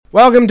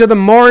Welcome to the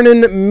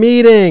morning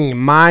meeting.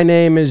 My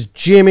name is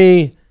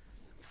Jimmy,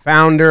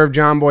 founder of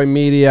Jomboy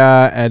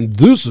Media, and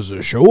this is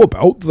a show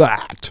about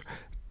that.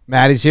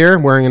 Maddie's here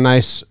wearing a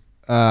nice,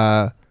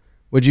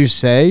 would you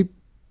say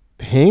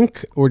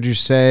pink, or would you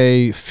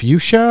say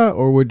fuchsia,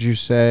 or would you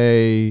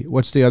say,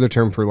 what's the other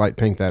term for light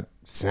pink, that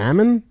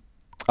salmon?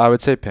 I would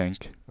say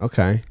pink.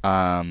 Okay.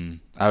 I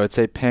would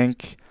say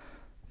pink.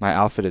 My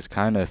outfit is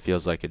kind of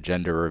feels like a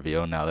gender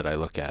reveal now that I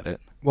look at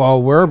it.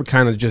 Well, we're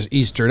kind of just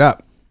Eastered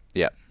up.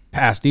 Yeah.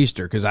 Past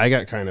Easter, because I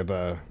got kind of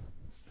a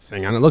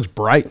thing on. It looks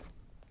bright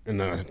in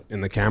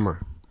the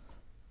camera.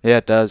 Yeah,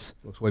 it does.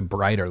 Looks way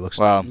brighter. Looks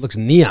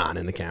neon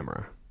in the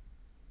camera.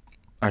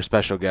 Our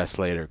special guest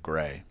later,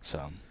 Gray.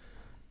 So.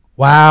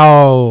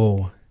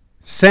 Wow.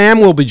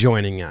 Sam will be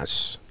joining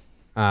us.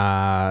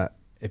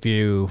 If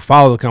you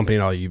follow the company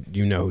at all,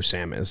 you know who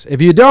Sam is.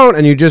 If you don't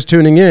and you're just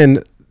tuning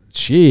in,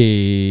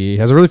 she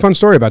has a really fun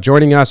story about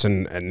joining us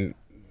and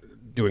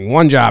doing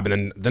one job and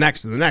then the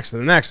next and the next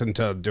and the next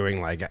until doing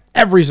like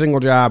every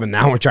single job. And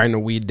now we're trying to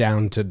weed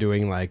down to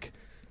doing like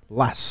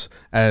less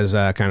as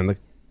kind of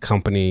the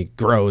company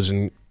grows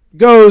and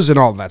goes and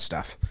all that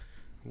stuff.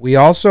 We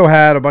also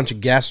had a bunch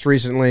of guests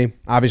recently.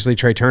 Obviously,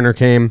 Trey Turner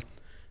came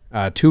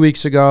 2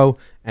 weeks ago.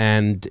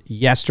 And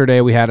yesterday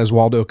we had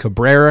Oswaldo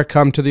Cabrera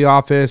come to the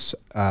office,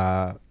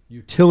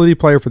 utility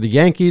player for the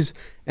Yankees.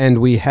 And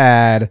we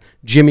had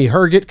Jimmy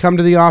Herget come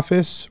to the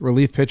office,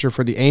 relief pitcher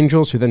for the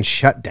Angels, who then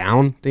shut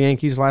down the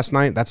Yankees last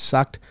night. That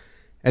sucked.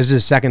 This is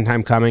his second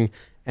time coming.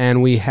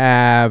 And we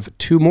have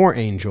two more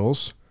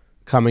Angels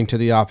coming to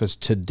the office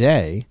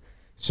today.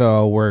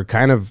 So we're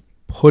kind of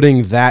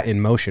putting that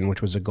in motion,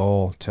 which was a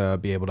goal to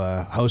be able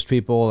to host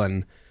people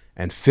and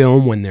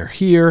film when they're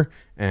here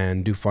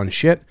and do fun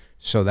shit.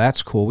 So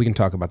that's cool. We can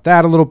talk about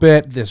that a little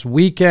bit. This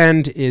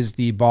weekend is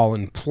the Ball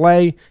and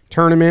Play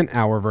tournament,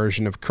 our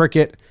version of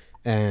cricket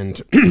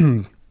and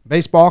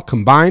baseball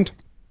combined.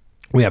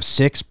 We have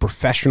 6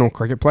 professional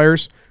cricket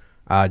players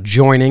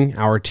joining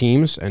our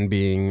teams and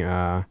being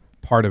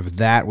part of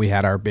that. We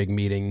had our big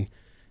meeting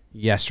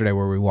yesterday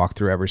where we walked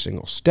through every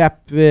single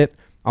step of it.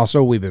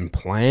 Also, we've been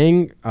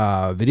playing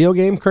video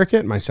game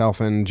cricket, myself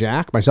and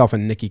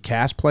Nikki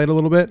Cass played a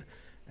little bit,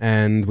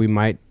 and we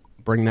might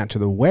bring that to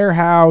the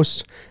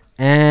warehouse.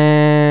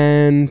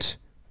 And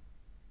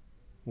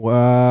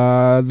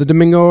the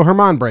Domingo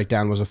Herman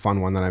breakdown was a fun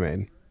one that I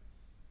made.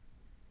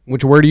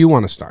 Where do you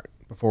want to start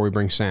before we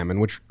bring Sam? And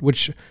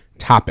which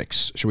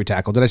topics should we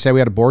tackle? Did I say we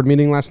had a board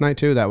meeting last night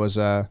too? That was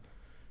the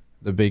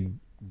big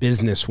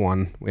business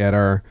one. We had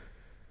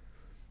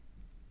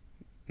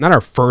not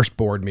our first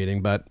board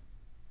meeting, but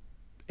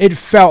it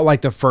felt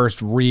like the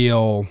first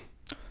real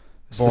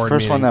board the first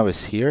meeting. One that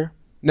was here?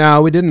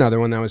 No, we did another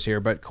one that was here,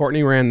 but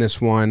Courtney ran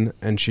this one,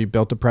 and she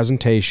built a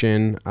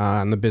presentation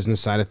on the business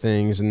side of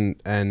things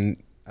and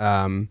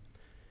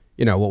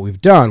you know, what we've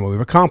done, what we've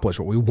accomplished,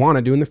 what we want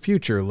to do in the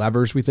future,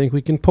 levers we think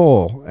we can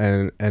pull,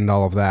 and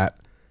all of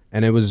that.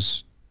 And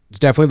it's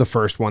definitely the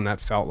first one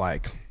that felt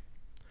like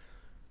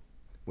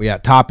we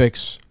had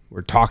topics,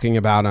 we're talking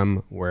about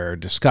them, we're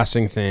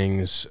discussing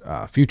things,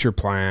 future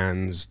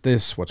plans,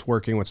 what's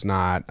working, what's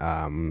not,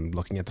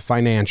 looking at the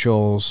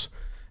financials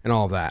and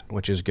all of that,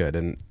 which is good.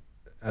 And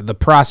the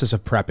process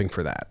of prepping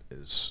for that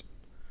is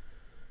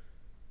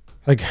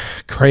like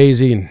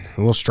crazy and a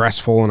little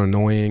stressful and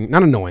annoying.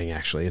 Not annoying,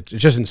 actually. It's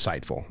just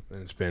insightful.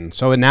 It's been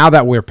so now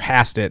that we're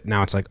past it,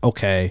 now it's like,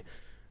 okay,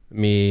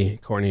 me,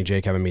 Courtney, and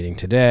Jake have a meeting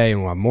today, and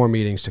we'll have more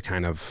meetings to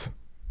kind of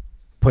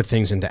put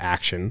things into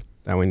action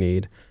that we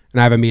need.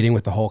 And I have a meeting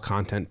with the whole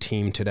content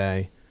team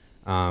today.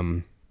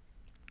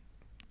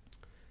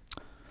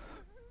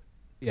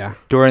 Yeah.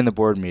 During the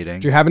board meeting.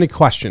 Do you have any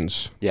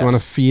questions? Yes. Do you want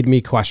to feed me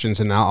questions,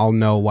 and I'll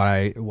know what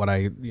I want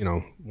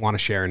to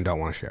share and don't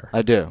want to share?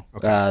 I do.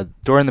 Okay.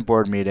 During the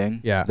board meeting,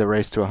 yeah, the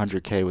race to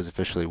 100K was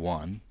officially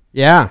won.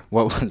 Yeah.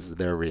 What was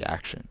their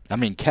reaction? I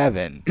mean,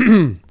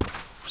 Kevin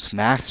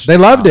smashed. They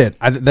loved it.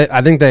 I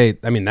think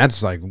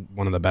that's like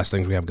one of the best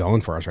things we have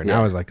going for us right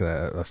now is like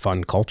the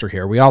fun culture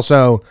here. We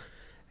also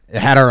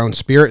had our own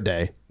Spirit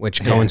Day,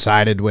 which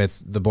coincided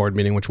with the board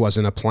meeting, which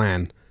wasn't a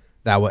plan.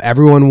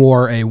 Everyone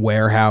wore a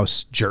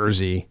warehouse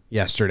jersey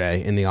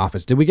yesterday in the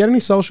office. Did we get any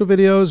social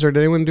videos, or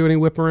did anyone do any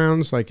whip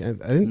arounds? Like, I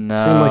didn't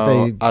seem like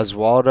they.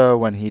 Oswaldo,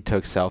 when he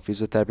took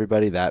selfies with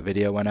everybody, that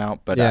video went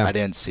out, but I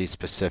didn't see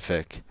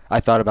specific.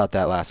 I thought about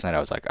that last night. I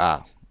was like,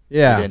 we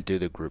didn't do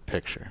the group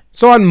picture.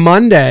 So on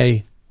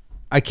Monday,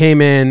 I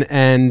came in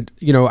and,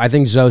 I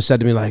think Zoe said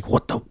to me, like,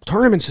 what, the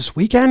tournament's this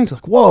weekend?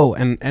 Like, whoa.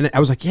 And I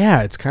was like,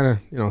 yeah, it's kind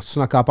of,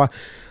 snuck up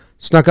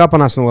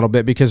on us a little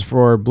bit, because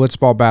for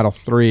Blitzball Battle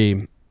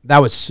 3,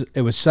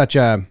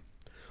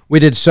 we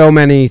did so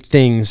many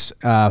things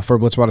for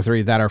Blitzball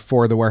 3 that are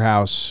for the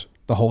warehouse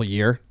the whole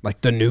year,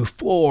 like the new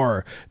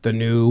floor, the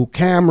new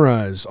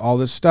cameras, all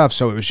this stuff.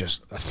 So it was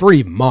just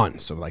 3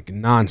 months of like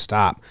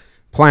nonstop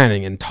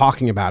planning and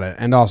talking about it.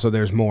 And also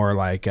there's more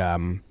like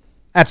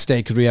at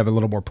stake, because we have a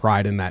little more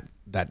pride in that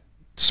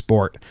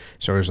sport.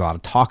 So there's a lot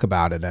of talk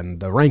about it and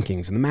the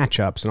rankings and the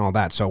matchups and all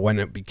that. So when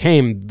it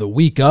became the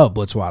week of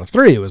Blitzwater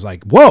 3, it was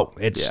like, whoa,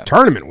 it's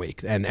tournament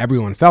week, and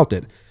everyone felt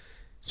it.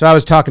 So I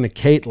was talking to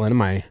Caitlin,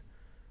 my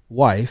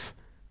wife,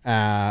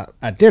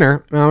 at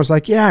dinner, and I was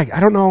like, yeah, I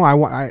don't know. I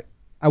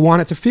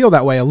want it to feel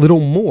that way a little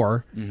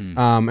more,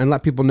 and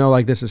let people know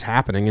like this is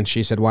happening. And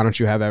she said, why don't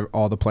you have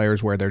all the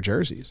players wear their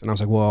jerseys? And I was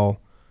like, well,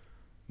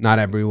 not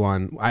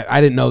everyone.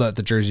 I didn't know that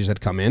the jerseys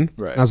had come in.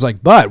 Right. And I was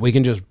like, but we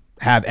can just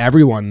have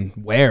everyone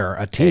wear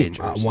a team,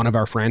 one of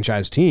our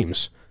franchise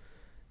teams.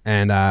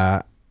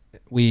 And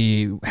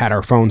we had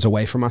our phones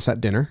away from us at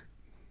dinner.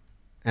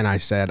 And I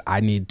said, I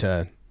need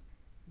to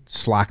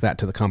slack that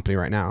to the company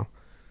right now.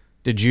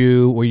 Did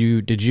you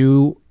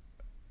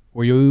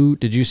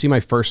see my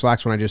first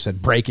slacks when I just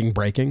said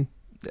breaking?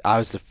 I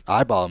was the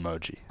eyeball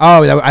emoji.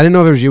 Oh, I didn't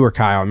know if it was you or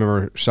Kyle. I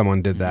remember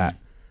someone did that.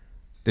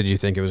 Did you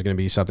think it was going to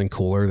be something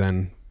cooler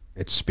than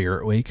it's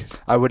Spirit Week?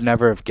 I would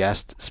never have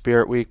guessed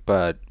Spirit Week,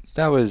 but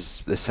that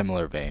was a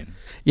similar vein.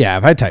 Yeah,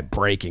 if I type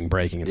breaking,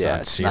 it's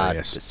not it's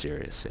serious. Not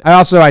serious. Yeah.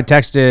 I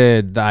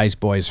texted the Ice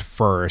Boys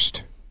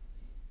first.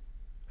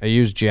 I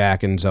use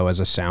Jack and Zoe as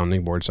a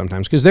sounding board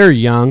sometimes because they're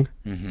young,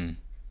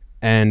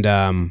 and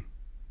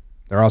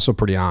they're also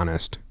pretty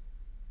honest.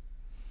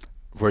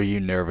 Were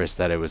you nervous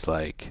that it was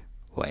like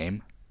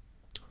lame?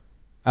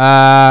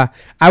 I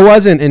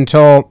wasn't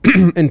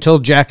until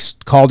Jack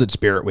called it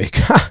Spirit Week.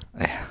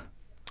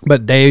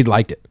 But they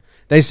liked it.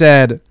 They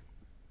said,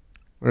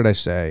 what did I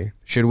say?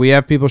 Should we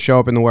have people show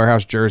up in the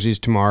warehouse jerseys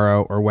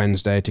tomorrow or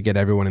Wednesday to get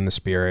everyone in the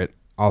spirit?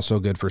 Also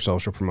good for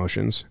social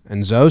promotions.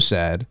 And Zoe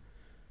said,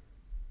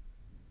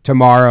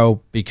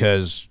 tomorrow,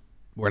 because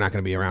we're not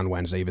going to be around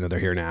Wednesday, even though they're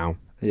here now.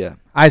 Yeah.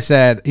 He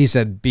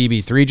said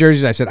BB3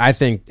 jerseys. I said, I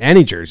think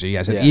any jersey.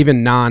 I said,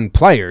 even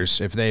non-players,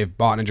 if they've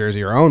bought a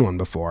jersey or own one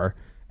before.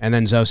 And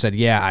then Zoe said,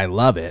 yeah, I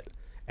love it.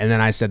 And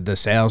then I said, the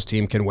sales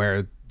team can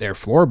wear their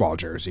floorball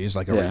jerseys,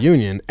 like a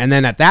reunion. And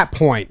then at that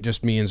point,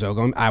 just me and Zoe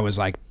going, I was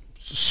like,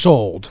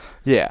 sold.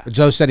 Yeah.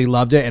 Zoe said he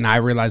loved it. And I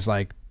realized,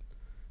 like,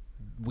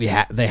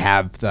 they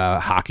have the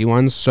hockey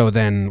ones. So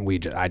then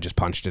I just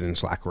punched it in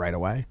Slack right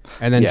away.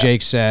 And then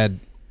Jake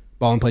said,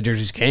 ball and play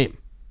jerseys came.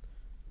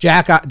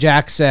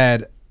 Jack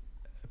said,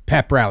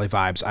 pep rally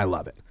vibes. I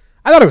love it.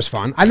 I thought it was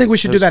fun. I think we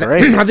should do that.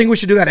 I think we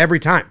should do that every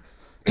time.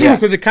 Yeah,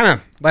 because it kind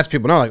of lets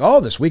people know, like, oh,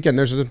 this weekend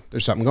there's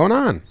something going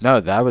on. No,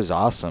 that was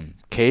awesome.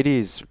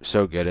 Katie's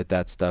so good at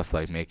that stuff,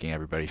 like making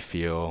everybody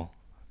feel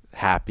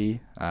happy.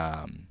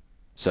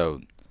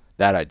 So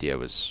that idea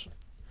was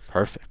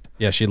perfect.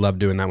 Yeah, she loved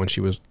doing that when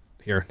she was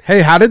here.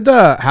 Hey, how did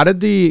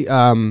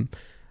the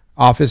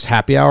office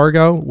happy hour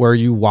go, where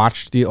you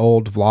watched the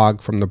old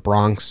vlog from the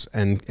Bronx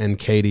and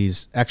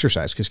Katie's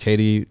exercise? Because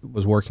Katie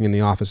was working in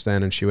the office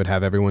then, and she would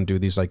have everyone do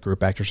these like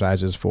group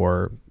exercises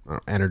for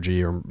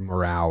energy or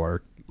morale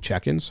or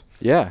check-ins.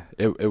 Yeah,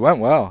 it went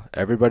well.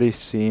 Everybody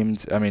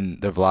seemed, I mean,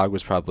 the vlog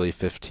was probably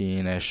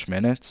 15-ish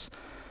minutes.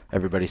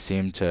 Everybody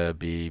seemed to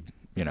be,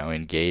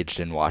 engaged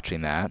in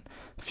watching that.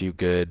 You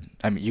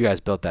guys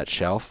built that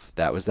shelf.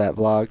 That was that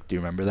vlog. Do you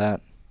remember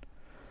that?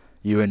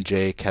 You and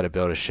Jake had to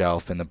build a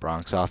shelf in the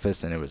Bronx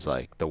office, and it was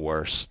like the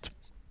worst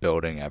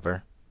building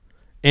ever.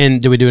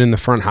 And did we do it in the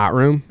front hot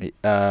room?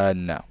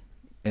 No.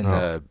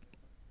 In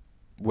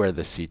where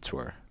the seats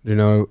were. Do you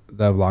know what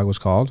that vlog was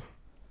called?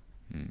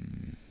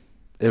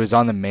 It was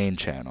on the main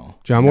channel.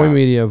 Jomboy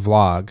Media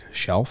vlog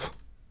shelf.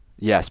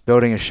 Yes,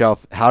 building a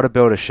shelf. How to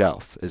build a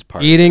shelf is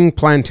part Eating of it.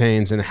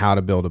 plantains and how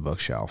to build a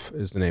bookshelf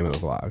is the name of the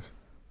vlog.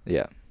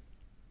 Yeah.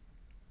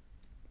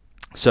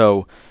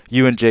 So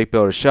you and Jake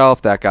built a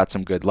shelf. That got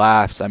some good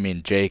laughs. I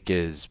mean, Jake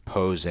is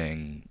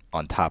posing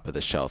on top of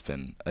the shelf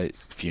in a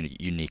few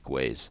unique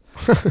ways.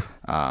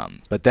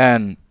 But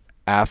then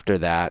after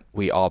that,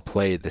 we all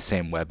played the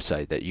same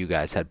website that you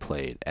guys had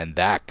played, and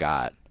that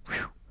got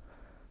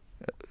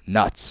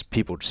nuts.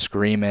 People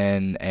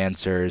screaming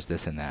answers,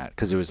 this and that,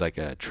 because it was like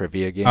a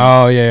trivia game.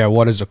 Oh, yeah.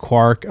 What is a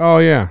quark? Oh,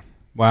 yeah.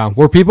 Wow.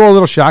 Were people a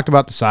little shocked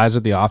about the size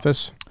of the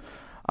office?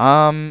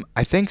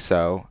 I think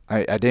so.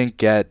 I didn't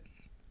get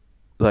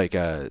like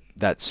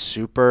that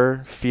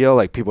super feel.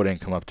 Like, people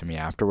didn't come up to me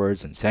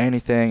afterwards and say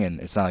anything, and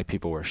it's not like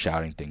people were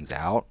shouting things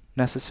out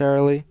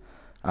necessarily.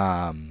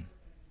 I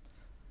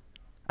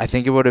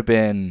think it would have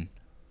been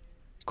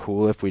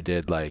cool if we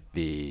did like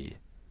the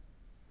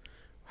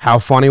How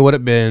funny would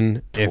it have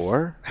been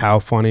tour? How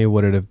funny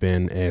would it have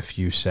been if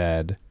you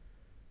said,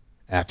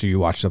 after you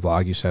watched the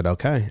vlog, you said,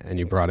 okay, and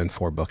you brought in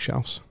 4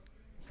 bookshelves.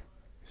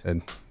 You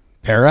said,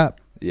 pair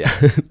up. Yeah,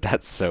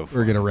 that's so funny.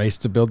 We're going to race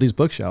to build these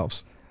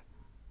bookshelves.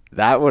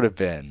 That would have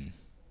been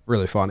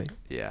really funny.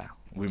 Yeah,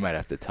 we might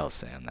have to tell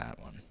Sam that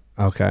one.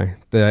 Okay.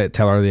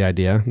 Tell her the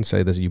idea and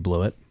say that you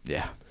blew it.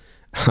 Yeah.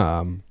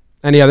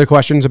 Any other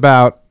questions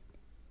about...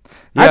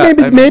 Yeah,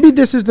 maybe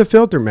this is the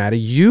filter, Maddie.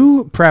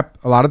 You prep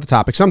a lot of the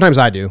topics. Sometimes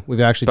I do. We've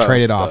actually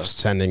traded off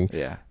sending.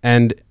 Yeah.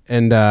 And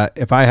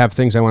if I have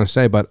things I want to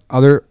say, but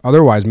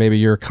otherwise, maybe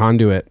you're a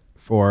conduit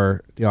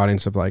for the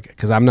audience of like,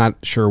 because I'm not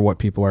sure what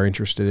people are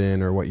interested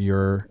in or what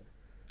you're...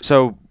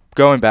 So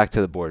going back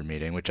to the board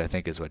meeting, which I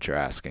think is what you're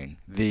asking,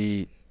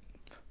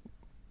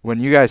 when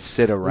you guys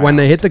sit around. When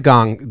they hit the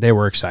gong, they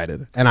were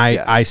excited. And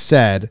I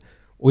said,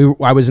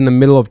 I was in the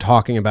middle of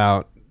talking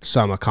about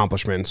some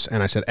accomplishments,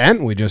 and I said,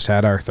 and we just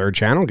had our third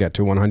channel get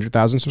to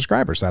 100,000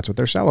 subscribers. That's what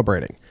they're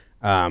celebrating.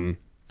 I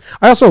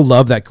also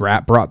love that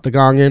Grat brought the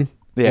gong in.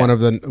 Yeah.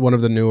 One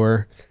of the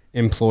newer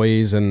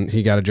employees, and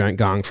he got a giant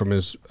gong from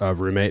his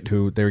roommate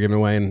who they were giving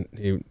away, and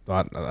he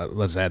thought,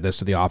 let's add this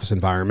to the office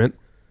environment.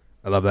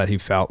 I love that he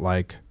felt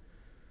like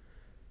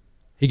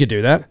he could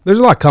do that. There's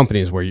a lot of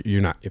companies where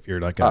you're not, if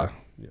you're like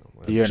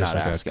you're just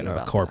not like asking a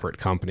about corporate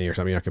company or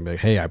something, you're not gonna be like,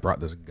 hey, I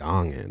brought this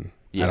gong in.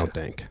 Yeah. I don't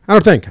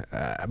think,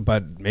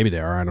 but maybe they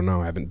are. I don't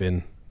know. I haven't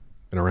been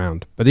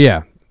around, but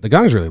yeah, the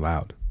gong's really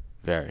loud.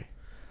 Very.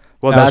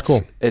 Well, that's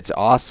cool. It's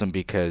awesome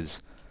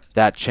because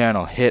that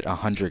channel hit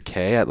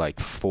 100K at like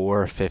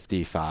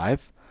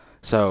 4:55.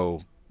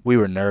 So we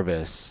were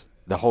nervous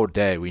the whole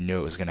day. We knew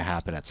it was going to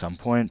happen at some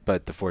point,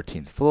 but the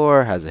 14th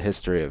floor has a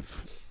history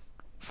of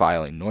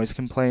filing noise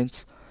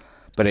complaints.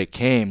 But it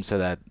came so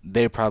that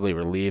they probably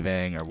were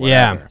leaving or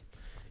whatever.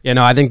 Yeah,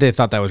 no, I think they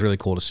thought that was really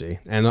cool to see.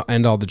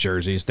 And all the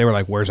jerseys. They were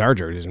like, where's our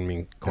jerseys? And me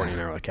and Courtney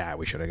and I were like,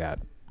 we should have got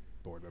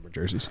board member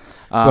jerseys.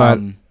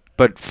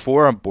 But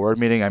for a board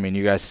meeting, I mean,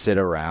 you guys sit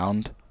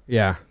around.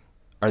 Yeah.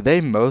 Are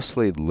they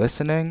mostly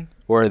listening,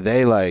 or are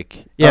they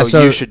like,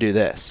 so you should do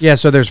this? Yeah,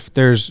 so there's 5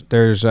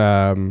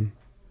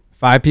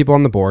 people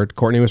on the board.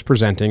 Courtney was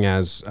presenting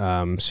as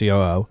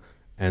COO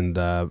and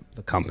the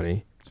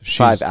company. She's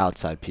 5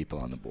 outside people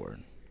on the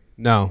board.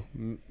 No,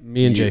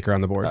 me and Jake are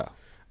on the board.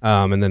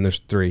 And then there's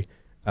 3.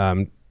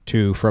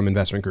 2 from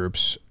investment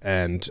groups,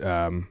 and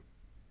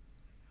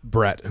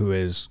Brett, who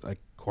is a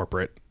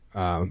corporate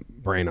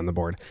brain on the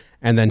board.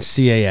 And then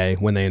CAA,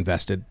 when they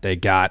invested, they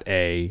got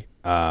a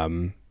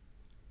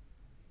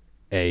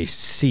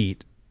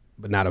seat,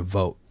 but not a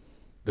vote.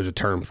 There's a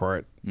term for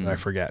it that I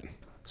forget.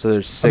 So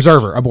there's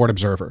a board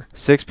observer.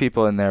 6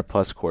 people in there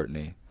plus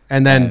Courtney.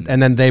 And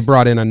then they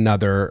brought in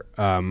another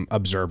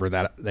observer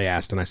that they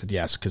asked, and I said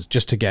yes, because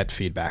just to get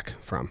feedback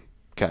from.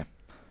 Okay.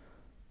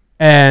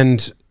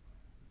 And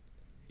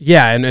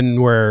yeah,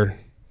 and we're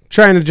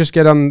trying to just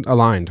get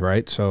aligned,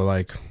 right? So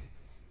like,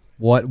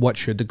 what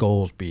should the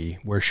goals be?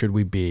 Where should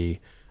we be?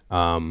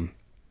 You're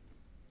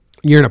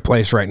in a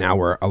place right now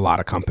where a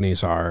lot of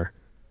companies are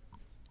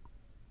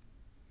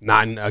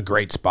not in a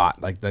great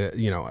spot, like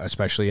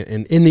especially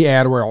in the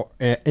ad world.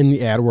 In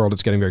the ad world,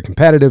 it's getting very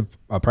competitive.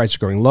 Prices are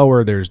going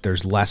lower.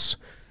 There's less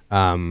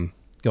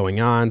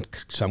going on.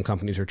 Some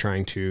companies are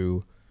trying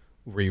to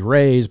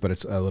re-raise, but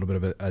it's a little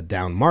bit of a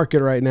down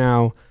market right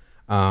now.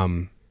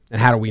 And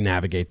how do we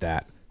navigate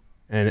that?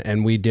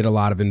 And we did a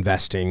lot of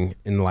investing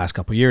in the last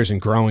couple of years and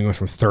growing. Went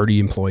from 30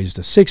 employees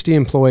to 60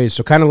 employees.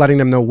 So kind of letting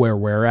them know where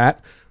we're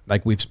at.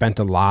 Like we've spent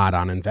a lot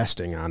on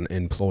investing on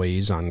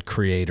employees, on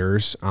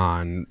creators,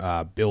 on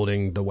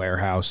building the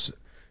warehouse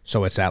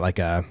so it's at like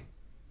a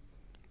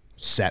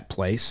set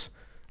place.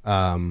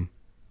 And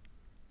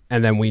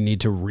then we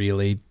need to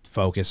really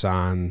focus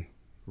on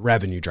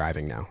revenue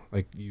driving now.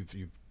 Like you've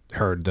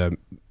heard the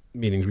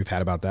meetings we've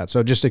had about that.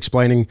 So just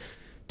explaining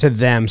to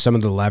them some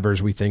of the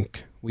levers we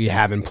think we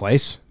have in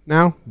place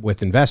now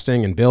with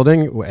investing and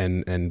building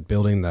and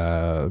building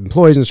the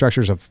employees and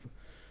structures of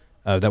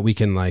that we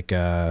can like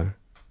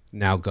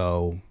now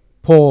go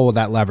pull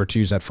that lever, to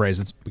use that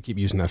phrase. We keep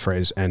using that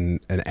phrase and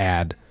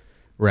add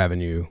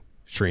revenue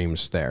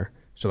streams there.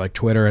 So like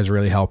Twitter has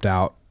really helped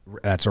out.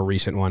 That's a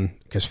recent one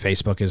because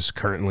Facebook is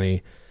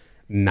currently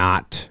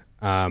not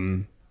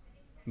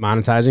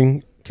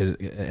monetizing.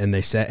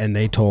 They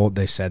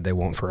said they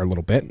won't for a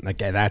little bit. Like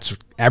that's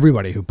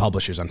everybody who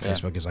publishes on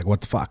Facebook is like,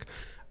 what the fuck?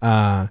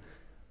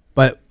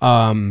 But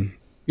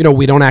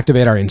we don't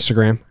activate our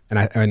Instagram,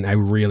 and I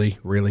really,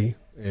 really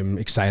am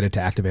excited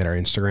to activate our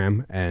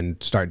Instagram and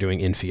start doing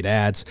in-feed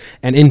ads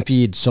and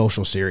in-feed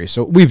social series.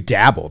 So we've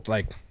dabbled.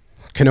 Like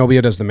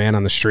Kenobio does the man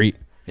on the street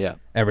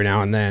every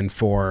now and then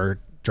for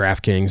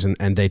DraftKings,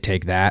 and they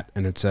take that,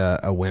 and it's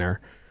a winner.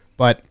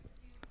 But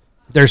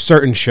there's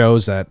certain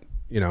shows that,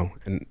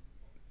 and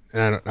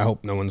I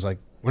hope no one's like,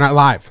 we're not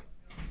live.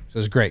 So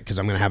it's great because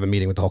I'm going to have a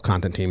meeting with the whole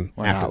content team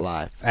not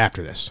live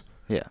after this.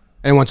 Yeah.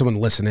 I didn't want someone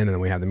to listen in and then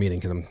we have the meeting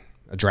because I'm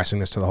addressing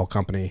this to the whole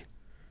company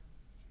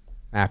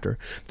after.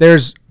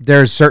 There's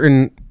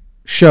certain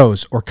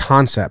shows or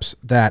concepts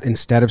that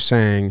instead of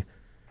saying,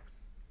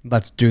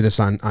 let's do this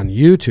on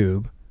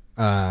YouTube,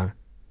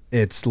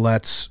 it's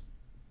let's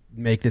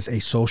make this a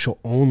social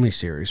only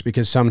series,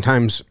 because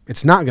sometimes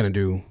it's not going to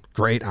do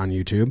great on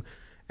YouTube,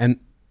 and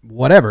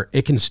whatever,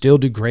 it can still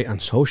do great on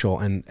social,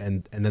 and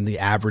then the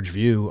average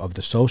view of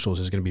the socials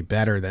is going to be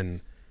better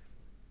than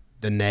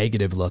the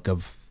negative look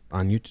of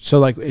on YouTube. So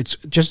like it's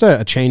just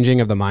a changing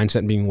of the mindset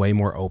and being way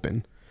more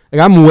open.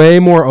 Like I'm way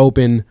more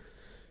open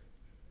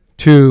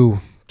to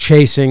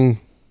chasing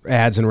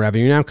ads and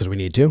revenue now because we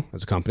need to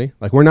as a company.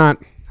 Like we're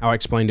not, how I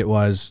explained it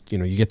was,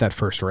 you get that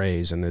first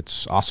raise and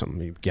it's awesome.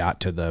 You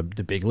got to the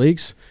big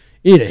leagues.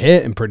 You need to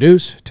hit and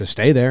produce to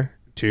stay there,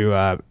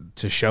 to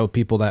show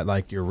people that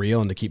like you're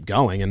real and to keep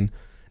going. And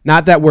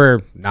not that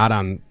we're not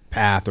on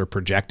path or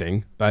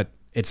projecting, but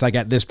it's like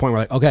at this point we're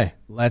like, okay,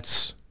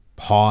 let's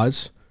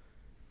pause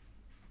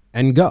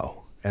and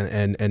go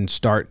and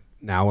start.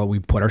 Now we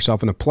put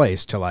ourselves in a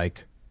place to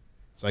like,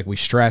 it's like we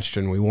stretched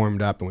and we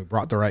warmed up and we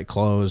brought the right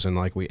clothes and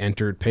like we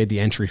paid the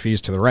entry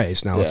fees to the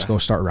race. Now let's go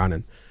start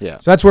running. Yeah.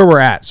 So that's where we're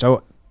at.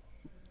 So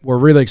we're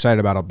really excited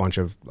about a bunch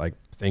of like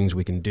things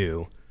we can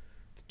do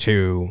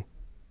to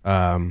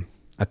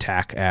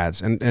attack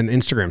ads. And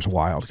Instagram's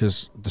wild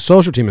because the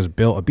social team has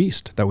built a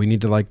beast that we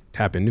need to like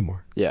tap into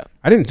more. Yeah.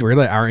 I didn't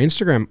realize our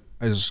Instagram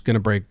is going to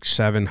break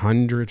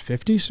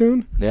 750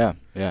 soon. Yeah.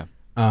 Yeah.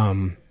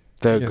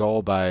 The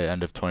goal by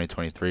end of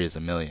 2023 is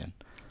 1 million.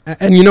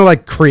 And you know,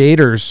 like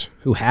creators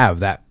who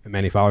have that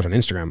many followers on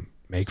Instagram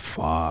make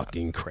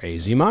fucking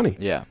crazy money.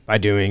 Yeah. By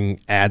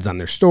doing ads on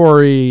their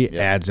story,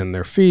 ads in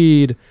their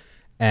feed,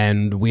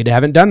 and we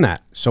haven't done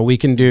that. So we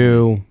can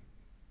do,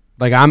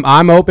 like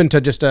I'm open to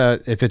just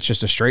if it's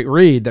just a straight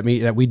read that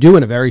we do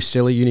in a very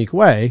silly, unique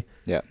way.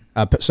 Yeah.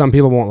 Some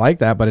people won't like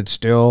that, but it's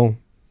still.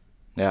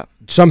 Yeah.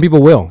 Some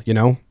people will, you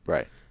know.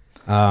 Right.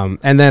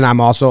 And then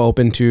I'm also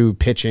open to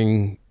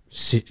pitching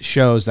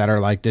shows that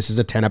are like, this is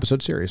a 10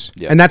 episode series.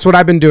 Yep. And that's what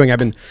I've been doing. I've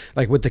been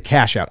like with the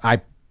cash out.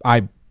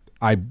 I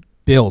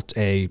built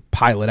a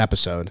pilot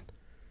episode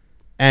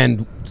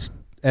and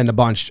a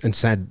bunch and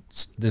said,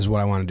 this is what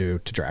I want to do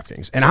to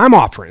DraftKings. And I'm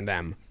offering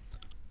them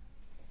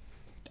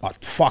a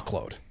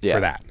fuckload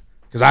for that.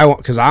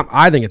 Because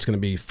I think it's going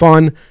to be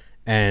fun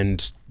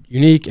and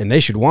unique and they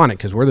should want it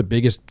because we're the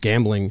biggest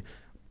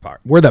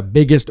we're the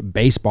biggest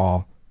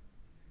baseball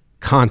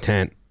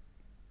content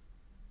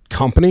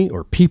company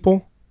or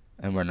people.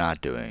 And we're not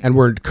doing. And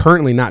we're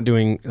currently not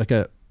doing like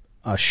a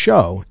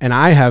show. And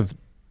I have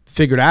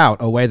figured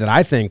out a way that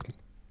I think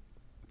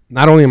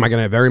not only am I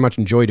going to very much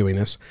enjoy doing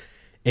this,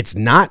 it's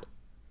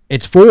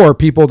for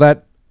people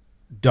that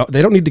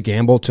they don't need to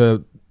gamble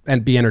to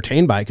and be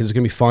entertained by it because it's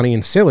going to be funny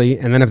and silly.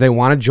 And then if they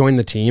want to join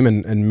the team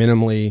and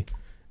minimally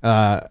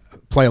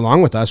play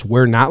along with us,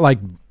 we're not like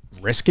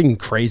risking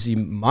crazy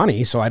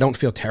money. So I don't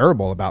feel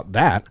terrible about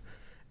that.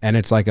 And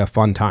it's like a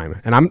fun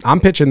time. And I'm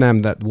pitching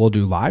them that we'll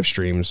do live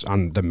streams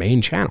on the main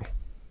channel.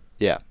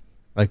 Yeah.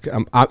 Like,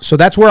 so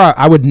that's where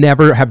I would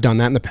never have done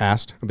that in the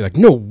past. I'd be like,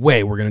 no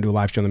way we're going to do a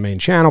live stream on the main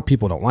channel.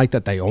 People don't like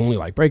that. They only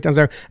like breakdowns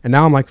there. And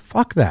now I'm like,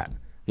 fuck that.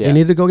 Yeah. We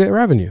need to go get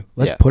revenue.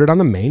 Let's put it on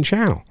the main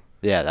channel.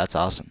 Yeah, that's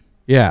awesome.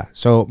 Yeah.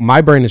 So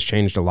my brain has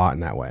changed a lot in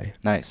that way.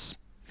 Nice.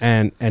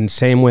 And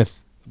same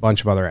with a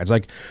bunch of other ads.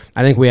 Like,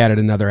 I think we added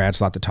another ad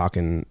slot to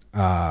talking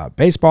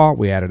baseball.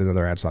 We added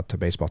another ad slot to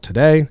baseball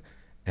today.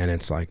 And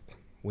it's like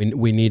we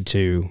need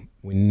to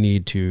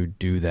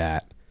do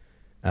that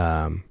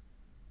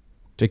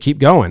to keep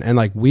going. And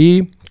like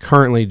we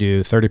currently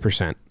do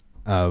 30%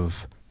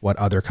 of what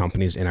other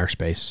companies in our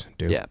space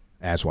do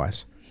ads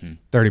wise.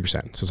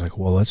 30%. So it's like,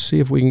 well, let's see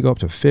if we can go up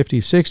to 50,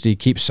 60,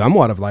 keep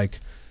somewhat of like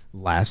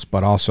less,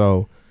 but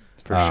also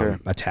for sure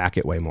attack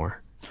it way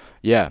more.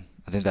 Yeah,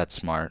 I think that's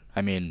smart.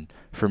 I mean,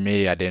 for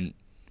me, I didn't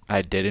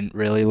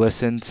really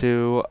listen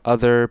to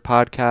other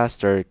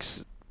podcasts or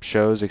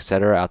shows,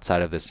 etc.,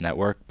 outside of this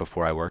network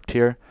before I worked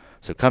here.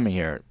 So coming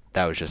here,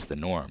 that was just the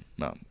norm.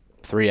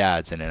 3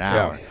 ads in an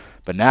hour. Yeah.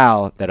 But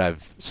now that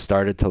I've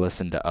started to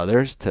listen to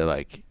others to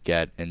like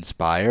get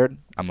inspired,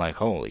 I'm like,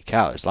 holy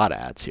cow, there's a lot of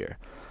ads here.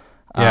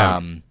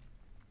 Yeah.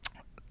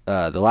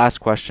 The last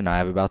question I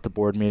have about the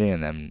board meeting,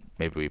 and then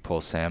maybe we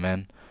pull Sam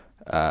in.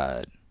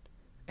 I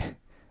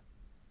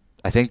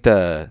think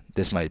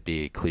this might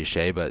be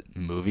cliche, but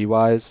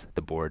movie-wise,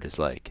 the board is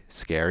like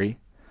scary.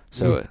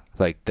 So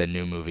like the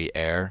new movie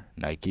Air,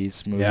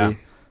 Nike's movie. Yeah.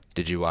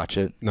 Did you watch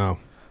it? No.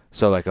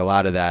 So like a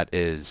lot of that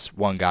is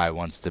one guy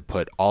wants to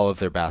put all of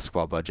their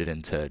basketball budget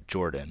into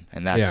Jordan,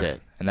 and that's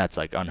it. And that's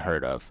like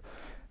unheard of.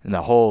 And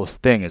the whole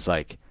thing is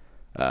like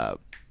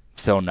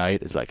Phil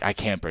Knight is like, I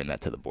can't bring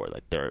that to the board.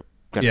 Like they're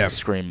going to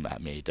scream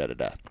at me,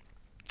 da-da-da.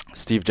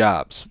 Steve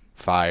Jobs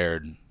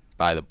fired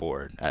by the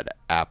board at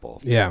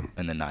Apple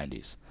in the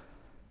 90s.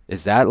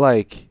 Is that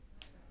like...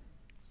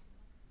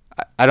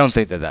 I don't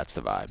think that that's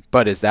the vibe.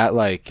 But is that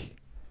like...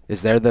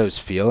 Is there those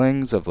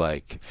feelings of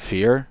like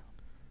fear?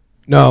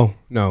 No.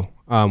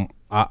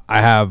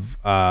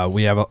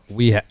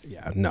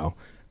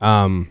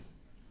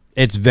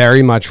 It's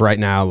very much right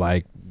now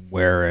like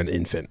we're an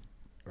infant,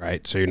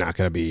 right? So you're not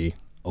going to be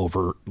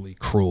overly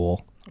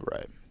cruel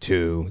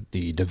to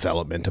the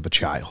development of a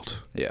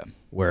child. Yeah.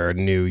 We're a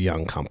new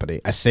young company.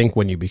 I think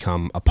when you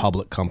become a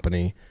public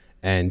company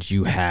and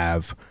you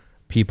have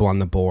people on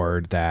the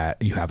board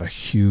that you have a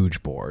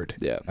huge board.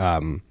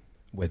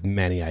 With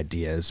many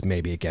ideas,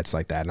 maybe it gets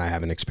like that, and I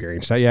haven't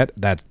experienced that yet.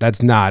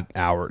 That's not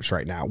ours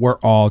right now. We're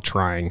all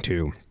trying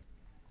to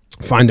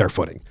find our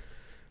footing.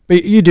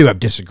 But you do have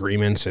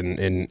disagreements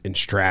in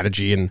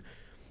strategy, and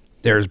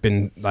there's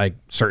been like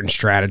certain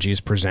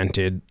strategies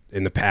presented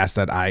in the past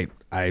that I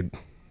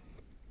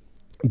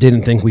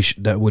didn't think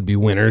that would be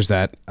winners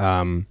that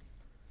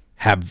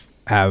have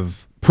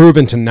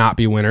proven to not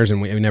be winners,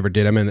 and we never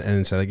did them,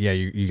 and said like, yeah,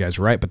 you guys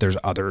are right. But there's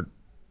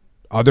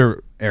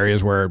other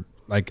areas where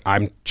like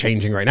I'm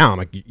changing right now. I'm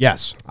like,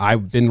 yes,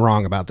 I've been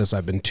wrong about this.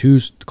 I've been too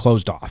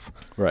closed off.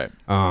 Right.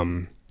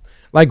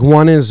 Like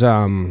one is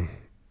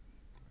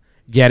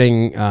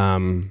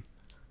getting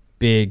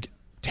big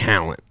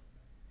talent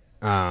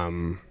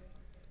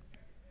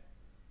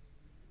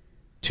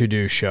to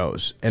do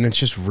shows, and it's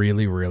just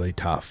really, really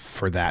tough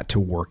for that to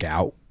work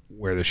out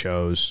where the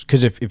shows,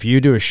 because if you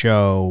do a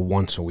show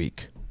once a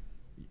week,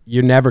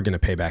 you're never going to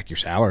pay back your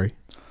salary.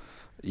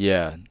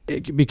 Yeah.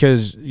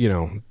 Because, you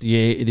know,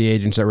 the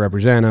agents that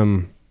represent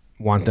them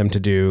want them to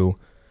do,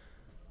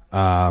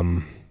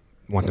 want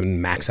them to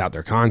max out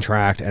their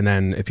contract. And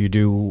then if you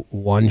do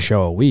one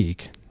show a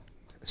week,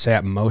 say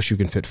at most you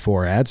can fit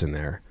 4 ads in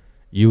there,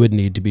 you would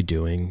need to be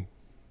doing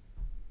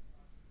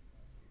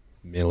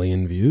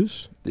million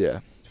views.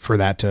 Yeah. For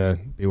that to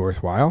be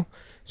worthwhile.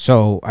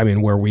 So, I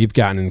mean, where we've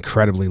gotten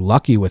incredibly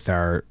lucky with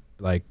our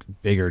like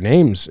bigger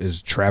names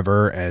is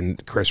Trevor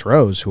and Chris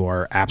Rose, who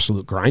are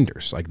absolute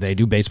grinders. Like they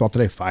do Baseball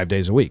Today 5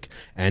 days a week,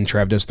 and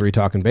Trev does 3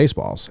 Talking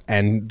Baseballs,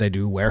 and they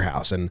do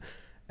Warehouse, and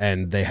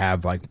they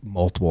have like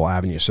multiple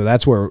avenues. So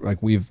that's where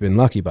like we've been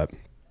lucky. But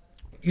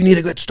you need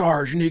to get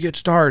stars. You need to get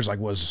stars. Like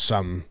was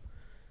some,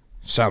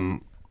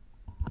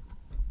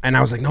 and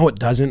I was like, no, it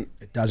doesn't.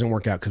 It doesn't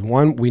work out because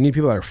one, we need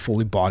people that are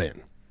fully bought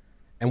in.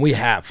 And we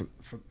have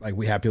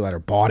people that are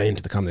bought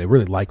into the company. They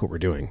really like what we're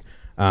doing.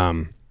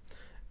 And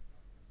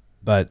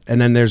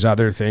then there's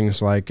other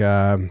things like,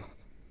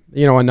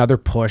 another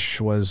push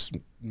was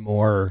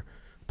more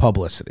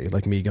publicity,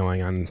 like me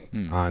going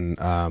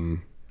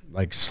on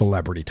like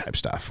celebrity type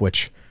stuff,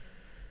 which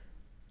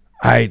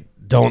I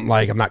don't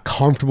like. I'm not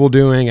comfortable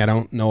doing. I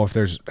don't know if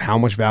there's how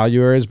much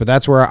value there is, but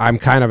that's where I'm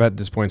kind of at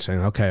this point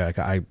saying, okay, like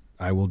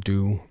I will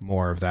do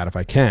more of that if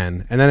I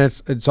can. And then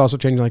it's also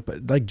changing,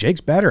 but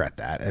Jake's better at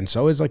that. And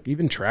so is like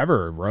even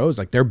Trevor or Rose,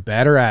 like they're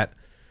better at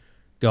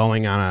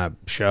going on a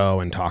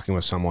show and talking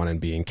with someone and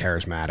being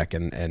charismatic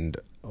and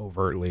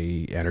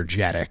overtly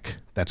energetic.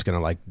 That's going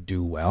to like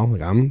do well.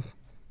 Like I'm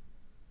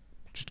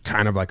just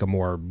kind of like a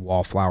more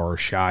wallflower,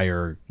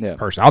 shyer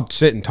person. I'll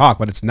sit and talk,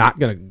 but it's not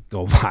going to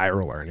go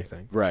viral or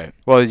anything. Right.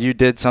 Well, you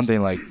did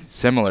something like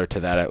similar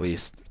to that, at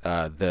least.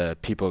 The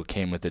people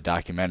came with the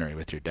documentary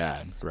with your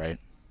dad, right?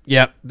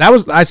 Yeah,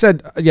 I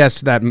said yes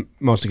to that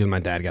mostly because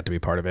my dad got to be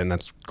part of it, and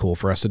that's cool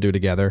for us to do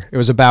together. It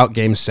was about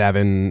Game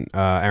 7,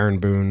 Aaron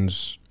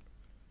Boone's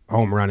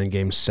home run in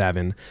Game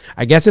 7.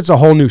 I guess it's a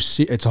whole new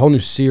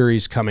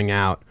series coming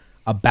out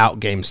about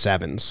Game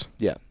 7s.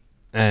 Yeah,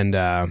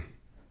 and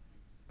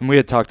we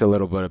had talked a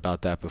little bit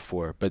about that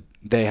before, but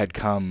they had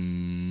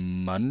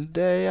come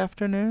Monday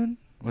afternoon.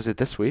 Was it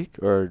this week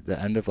or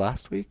the end of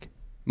last week?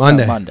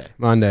 Monday,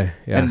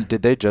 yeah. And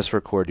did they just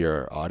record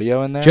your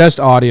audio in there? Just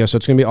audio, so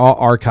it's going to be all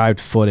archived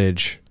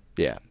footage.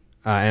 Yeah.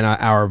 And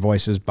our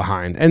voices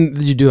behind.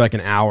 And you do like an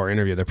hour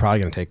interview, they're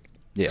probably going to take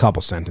a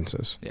couple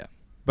sentences. Yeah.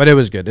 But it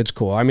was good. It's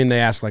cool. I mean, they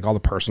ask like all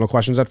the personal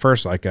questions at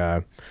first, like,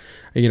 how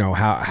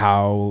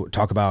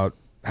talk about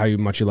how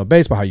much you love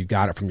baseball, how you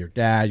got it from your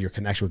dad, your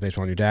connection with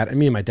baseball and your dad. And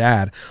me and my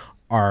dad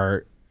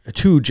are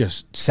two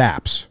just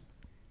saps.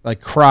 Like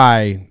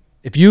cry.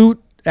 If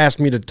you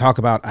ask me to talk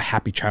about a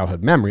happy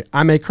childhood memory,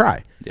 I may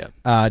cry.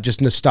 Yeah.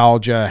 Just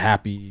nostalgia,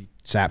 happy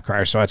sap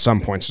cry. So at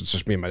some points, it's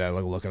just me and my dad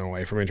like looking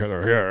away from each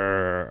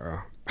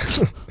other.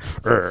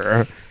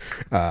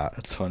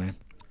 That's funny.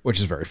 Which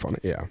is very funny,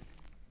 yeah.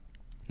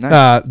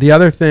 Nice. The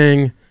other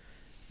thing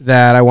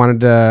that I wanted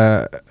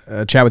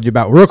to chat with you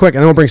about real quick,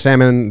 and then we'll bring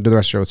Sam in and do the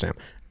rest of the show with Sam,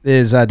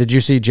 is did you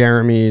see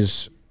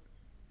Jeremy's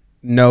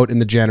note in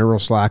the general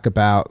Slack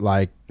about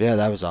like, yeah,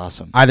 that was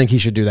awesome. I think he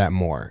should do that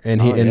more.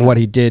 And what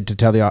he did to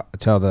tell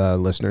the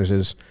listeners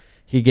is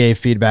he gave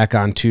feedback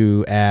on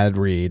 2 ad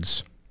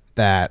reads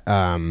that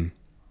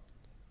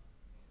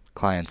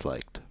clients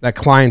liked.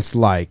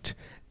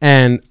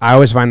 And I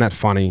always find that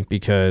funny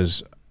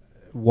because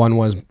one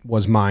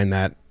was mine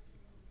that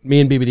me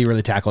and BBD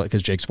really tackled it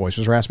because Jake's voice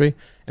was raspy, and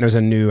it was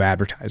a new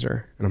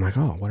advertiser. And I'm like,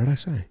 oh, what did I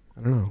say?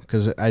 I don't know,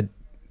 because it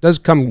does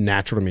come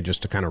natural to me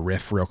just to kind of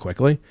riff real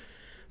quickly.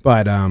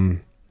 But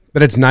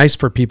it's nice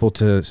for people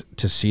to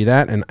see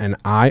that, and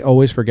I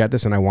always forget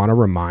this, and I want to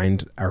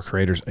remind our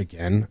creators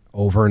again,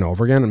 over and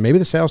over again, and maybe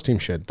the sales team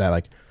should, that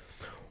like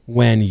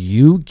when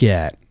you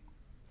get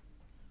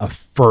a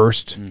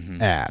first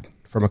ad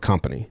from a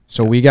company.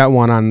 So we got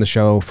one on the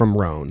show from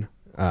Roan,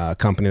 a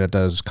company that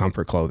does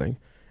comfort clothing,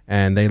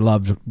 and they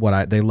loved what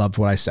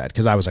I said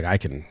because I was like, I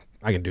can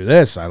do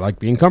this. I like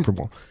being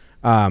comfortable.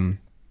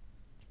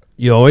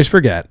 You always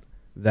forget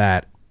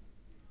that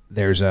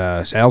there's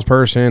a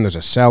salesperson, there's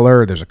a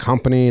seller, there's a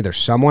company, there's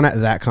someone at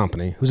that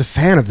company who's a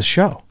fan of the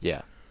show.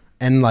 Yeah.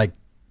 And like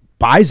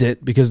buys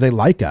it because they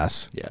like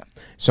us. Yeah.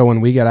 So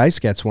when we get Ice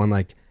gets one,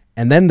 like,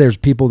 and then there's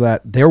people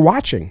that they're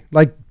watching,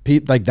 like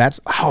that's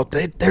how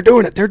they're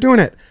doing it. They're doing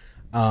it.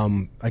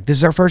 Like this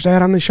is our first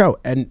ad on the show.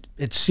 And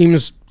it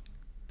seems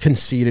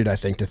conceited, I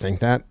think, to think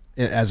that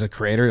as a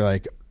creator,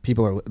 like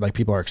people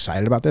are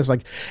excited about this.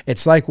 Like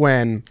it's like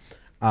when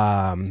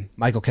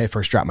Michael K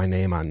first dropped my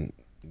name on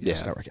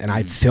network, and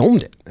I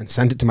filmed it and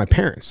sent it to my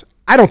parents.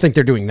 I don't think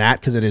they're doing that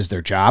because it is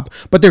their job,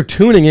 but they're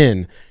tuning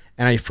in,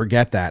 and I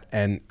forget that.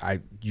 And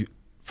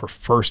for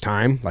first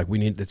time, like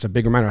it's a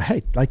big reminder.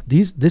 Hey, like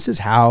this is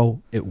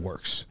how it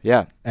works.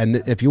 Yeah. And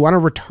if you want to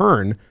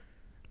return,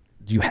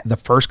 the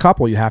first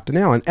couple you have to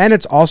nail. And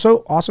it's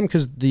also awesome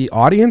because the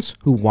audience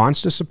who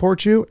wants to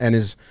support you and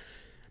is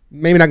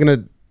maybe not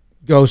going to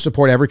go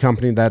support every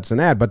company that's an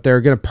ad, but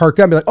they're going to perk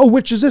up and be like, oh,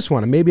 which is this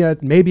one? And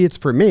maybe it's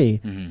for me.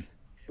 Mm-hmm.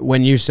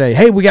 When you say,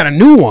 hey, we got a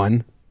new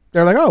one,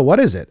 they're like, oh, what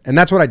is it? And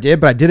that's what I did,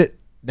 but I did it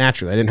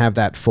naturally. I didn't have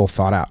that full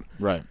thought out.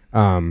 Right.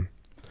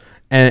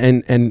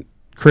 And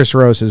Chris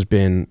Rose has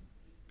been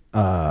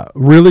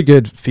really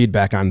good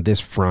feedback on this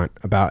front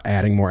about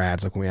adding more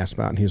ads, like when we asked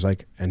about, and he was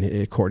like,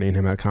 Courtney and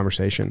him had a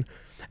conversation,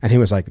 and he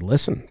was like,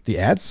 listen, the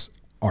ads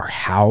are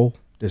how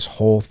this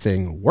whole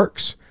thing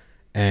works.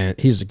 And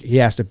he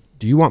asked,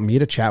 do you want me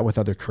to chat with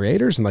other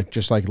creators and like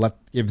just like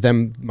give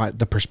them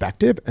the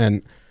perspective?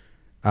 And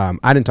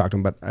I didn't talk to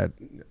him, but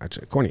I'd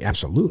say, Courtney,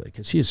 absolutely,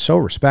 because he is so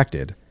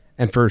respected,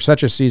 and for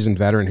such a seasoned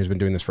veteran who's been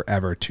doing this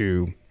forever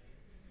to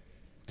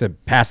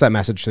pass that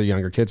message to the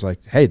younger kids,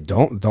 like, hey,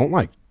 don't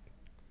like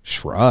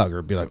shrug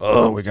or be like,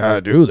 oh, we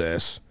gotta do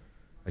this.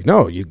 Like,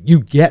 no, you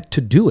get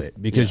to do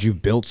it because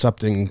you've built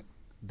something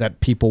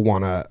that people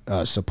want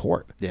to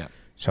support. Yeah.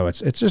 So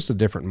it's just a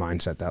different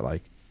mindset that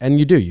like, and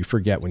you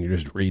forget when you're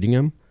just reading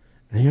them,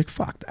 and you're like,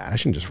 fuck that, I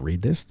shouldn't just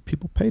read this.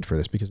 People paid for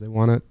this because they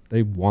want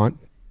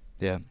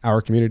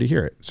our community to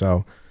hear it.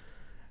 So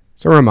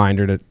it's a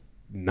reminder to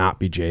not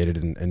be jaded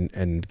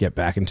and get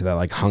back into that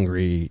like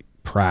hungry,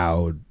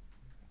 proud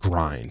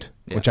grind,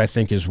 which I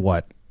think is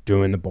what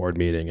doing the board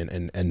meeting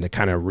and the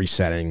kind of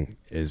resetting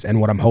is,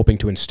 and what I'm hoping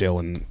to instill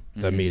in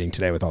the meeting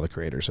today with all the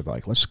creators of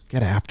like, let's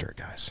get after it,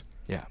 guys.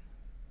 Yeah.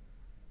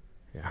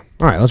 Yeah.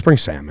 All right, let's bring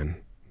Sam in.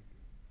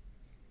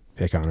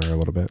 Pick on her a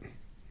little bit.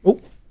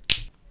 Oh.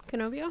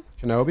 Canobio?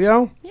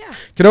 Yeah.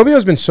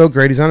 Canobio's been so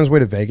great. He's on his way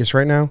to Vegas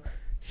right now.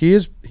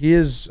 He's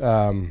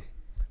been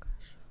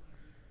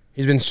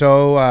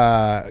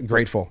so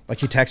grateful. Like,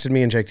 he texted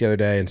me and Jake the other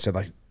day and said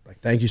like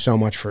thank you so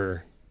much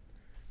for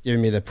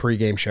giving me the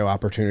pregame show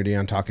opportunity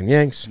on Talking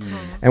Yanks.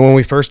 And when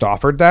we first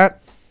offered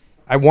that,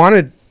 I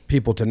wanted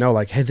people to know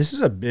like, hey, this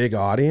is a big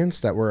audience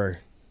that we're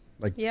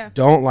like,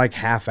 don't like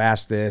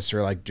half-ass this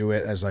or like do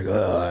it as like,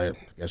 I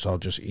guess I'll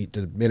just eat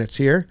the minutes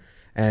here.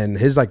 And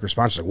his like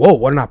response is like, whoa,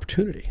 what an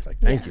opportunity. Like,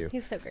 thank you.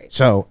 He's so great.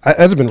 So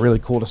that's been really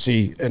cool to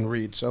see and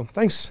read. So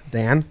thanks,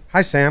 Dan.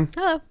 Hi, Sam.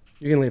 Hello.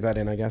 You can leave that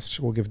in, I guess.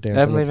 We'll give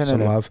Dan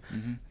some love.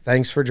 Mm-hmm.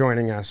 Thanks for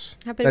joining us.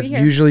 Happy to be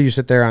here. Usually you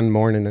sit there on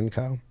Morning and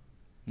Co.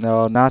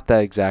 No, not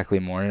that exactly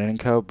Morning and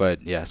Co.,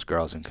 but yes,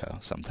 Girls and Co.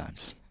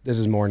 sometimes. This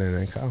is Morning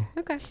and Co.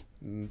 Okay.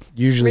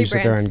 Usually you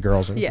sit there on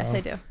Girls and Co. Yes,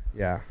 I do.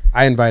 Yeah.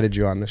 I invited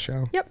you on the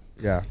show. Yep.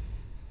 Yeah.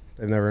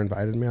 They've never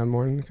invited me on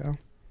Morning and Co.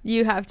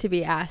 You have to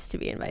be asked to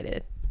be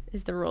invited,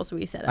 is the rules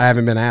we set up. I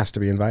haven't been asked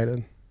to be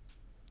invited.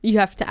 You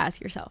have to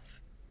ask yourself.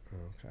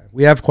 Okay.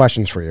 We have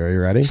questions for you. Are you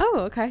ready?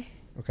 Oh, okay.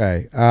 Okay.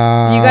 You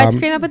guys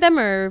came up with them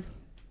or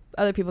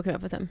other people came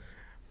up with them?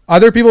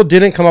 Other people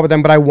didn't come up with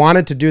them, but I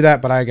wanted to do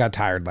that, but I got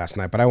tired last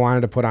night. But I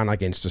wanted to put on like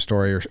Insta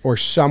story or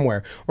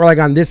somewhere, or like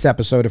on this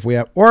episode if we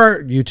have,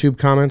 or YouTube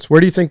comments. Where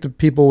do you think the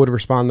people would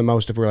respond the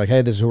most if we were like,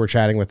 hey, this is who we're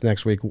chatting with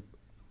next week?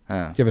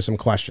 Give us some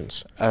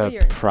questions.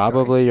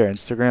 Probably your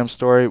Instagram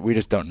story. We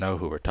just don't know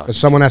who we're talking to.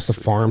 Someone has to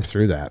farm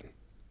through that.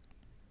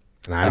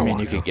 And I mean,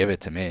 you could give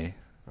it to me.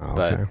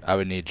 But I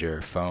would need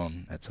your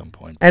phone at some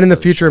point. And in the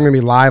future, I'm going to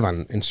be live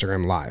on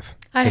Instagram Live.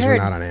 I heard. We're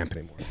not on AMP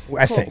anymore.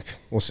 I think.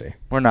 We'll see.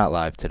 We're not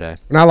live today.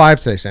 We're not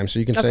live today, Sam. So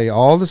you can say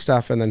all the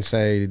stuff and then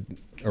say,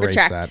 erase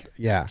Retract. that.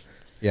 Yeah.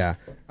 Yeah.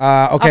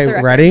 Okay,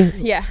 ready?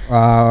 Yeah.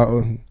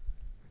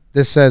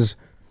 This says,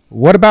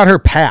 what about her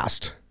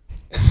past?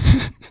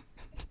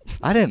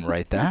 I didn't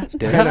write that,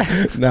 did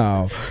I?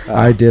 No.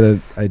 I did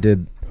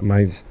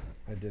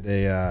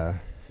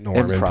a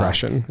Norm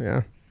impression.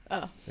 Yeah.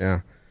 Oh.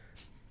 Yeah.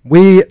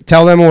 We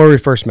tell them where we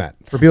first met.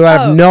 For people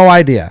that have no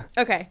idea.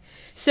 Okay.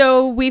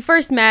 So we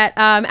first met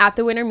at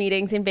the winter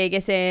meetings in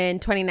Vegas in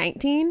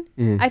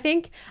 2019, I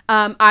think.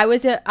 I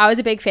was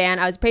a big fan.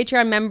 I was a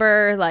Patreon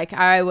member. Like,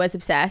 I was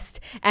obsessed.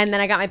 And then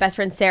I got my best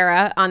friend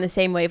Sarah on the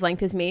same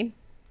wavelength as me.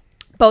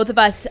 Both of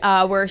us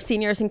were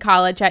seniors in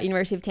college at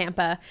University of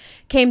Tampa,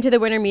 came to the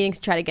winter meetings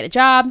to try to get a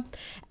job.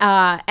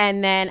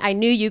 And then I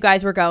knew you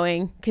guys were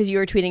going because you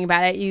were tweeting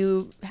about it.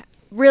 You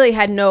really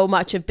had no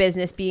much of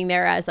business being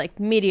there as like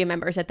media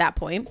members at that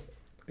point.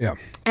 Yeah.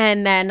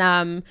 And then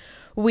I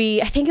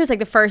think it was like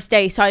the first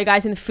day, saw you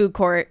guys in the food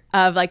court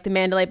of like the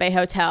Mandalay Bay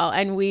Hotel.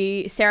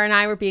 And Sarah and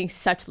I were being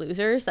such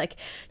losers, like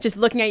just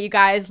looking at you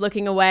guys,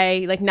 looking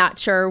away, like not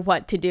sure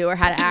what to do or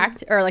how to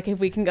act or like if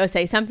we can go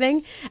say something.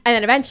 And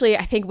then eventually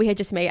I think we had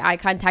just made eye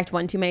contact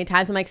one too many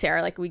times. I'm like,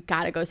 Sarah, like we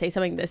got to go say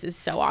something. This is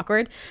so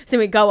awkward. So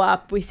we go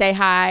up, we say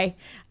hi.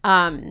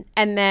 And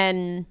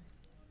then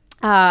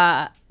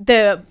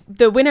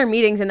the winter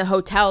meetings in the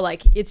hotel,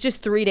 like it's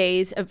just 3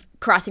 days of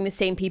crossing the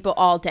same people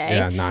all day.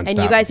 Yeah, nonstop. And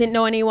you guys didn't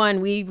know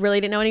anyone. We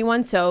really didn't know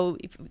anyone. So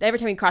every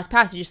time you cross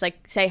paths, you just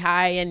like say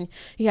hi and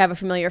you have a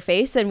familiar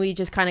face. And we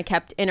just kind of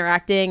kept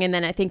interacting. And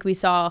then I think we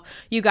saw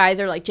you guys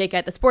or like Jake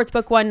at the sports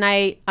book one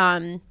night.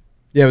 Yeah,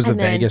 it was the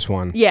Vegas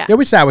one. Yeah. Yeah,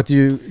 we sat with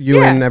you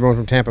and everyone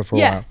from Tampa for a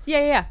while. Yes.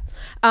 Yeah.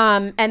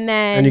 And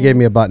then. And you gave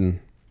me a button.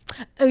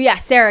 Oh yeah,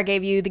 Sarah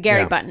gave you the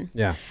Gary Yeah. button.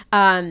 Yeah.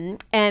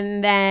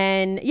 And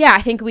then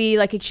I think we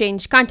like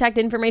exchanged contact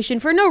information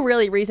for no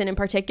really reason in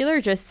particular,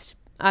 just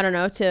I don't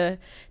know, to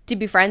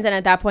be friends. And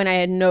at that point I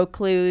had no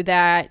clue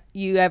that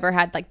you ever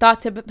had like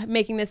thoughts of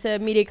making this a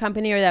media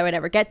company or that I would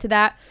ever get to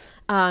that.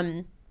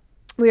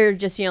 We were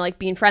just, like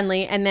being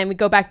friendly. And then we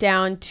go back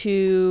down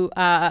to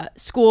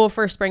school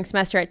for spring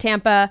semester at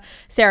Tampa.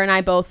 Sarah and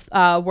I both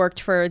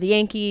worked for the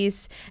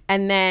Yankees.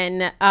 And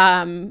then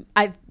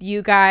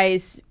you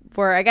guys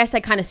were, I guess,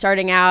 like kind of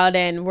starting out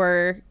and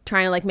were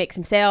trying to like make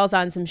some sales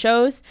on some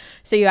shows.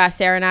 So you asked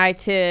Sarah and I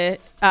to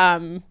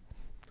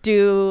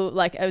do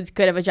like as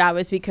good of a job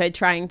as we could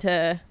trying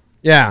to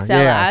sell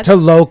ads. To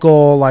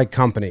local like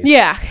companies.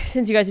 Yeah,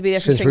 since you guys would be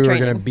there for Since spring we were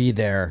training. going to be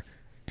there,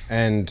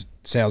 and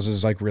sales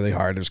is like really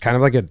hard. It was kind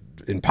of like an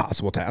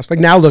impossible task. Like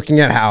now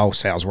looking at how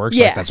sales works,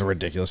 like that's a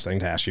ridiculous thing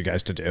to ask you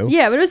guys to do.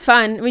 Yeah, but it was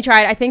fun. We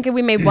tried. I think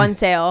we made one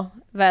sale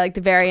by like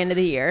the very end of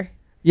the year.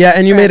 Yeah,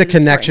 and you made a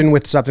Spring. connection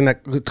with something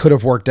that could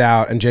have worked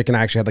out, and Jake and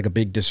I actually had like a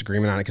big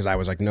disagreement on it because I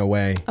was like, no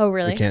way. Oh,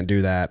 really? We can't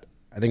do that.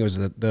 I think it was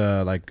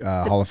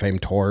the Hall of Fame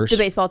tours. The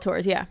baseball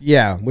tours, yeah.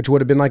 Yeah, which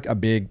would have been like not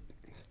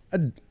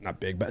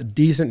big, but a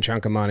decent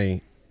chunk of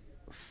money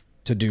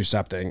to do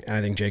something. And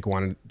I think Jake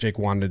wanted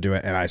to do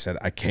it, and I said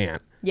I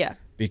can't. Yeah.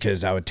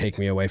 Because that would take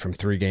me away from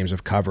 3 games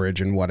of coverage,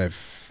 and what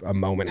if a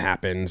moment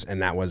happens,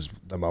 and that was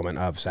the moment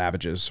of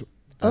Savages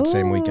that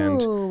same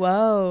weekend. Oh,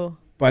 whoa.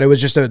 But it was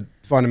just a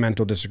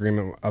fundamental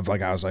disagreement of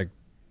like I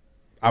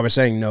was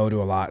saying no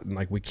to a lot, and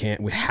like we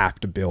have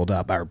to build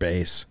up our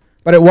base.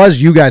 But it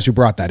was you guys who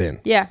brought that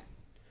in. Yeah.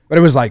 But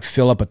it was like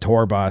fill up a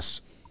tour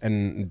bus,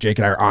 and Jake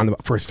and I are on the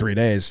for 3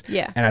 days.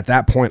 Yeah. And at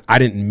that point, I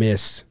didn't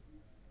miss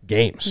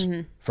games.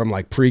 From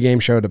like pre-game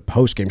show to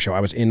post-game show. I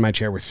was in my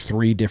chair with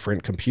 3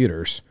 different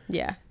computers.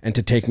 Yeah. And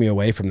to take me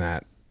away from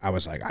that, I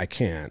was like, I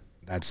can't.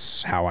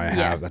 That's how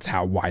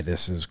why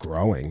this is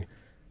growing.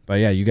 But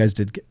yeah, you guys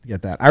did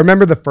get that. I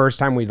remember the first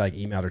time we like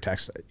emailed or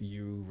texted,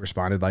 you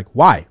responded like,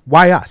 why?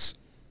 Why us?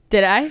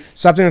 Did I?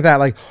 Something like that.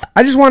 Like,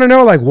 I just want to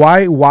know, like,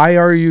 why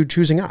are you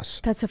choosing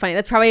us? That's so funny.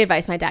 That's probably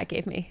advice my dad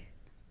gave me.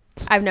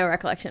 I have no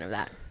recollection of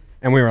that.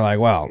 And we were like,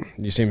 well,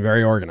 you seem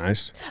very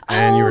organized,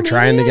 and you were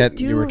trying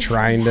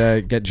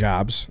to get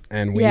jobs,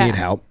 and we need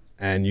help,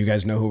 and you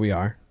guys know who we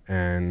are,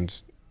 and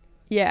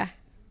yeah,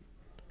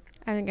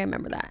 I think I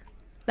remember that.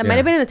 That might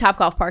have been in the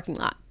Topgolf parking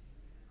lot.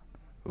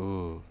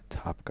 Ooh,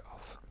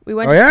 Topgolf. We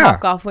went to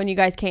Topgolf when you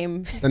guys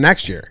came. The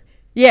next year.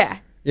 Yeah.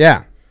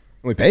 Yeah.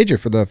 We paid you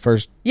for the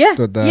first. Yeah.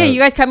 You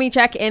guys cut me a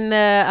check in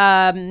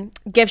the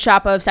gift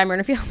shop of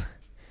Simon Field.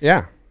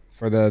 Yeah.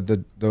 For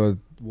the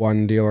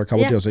one deal or a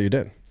couple deals that you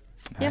did.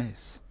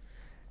 Nice.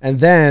 And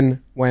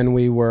then when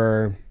we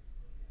were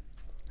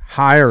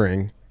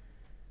hiring,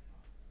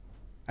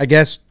 I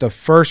guess the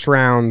first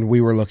round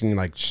we were looking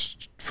like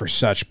for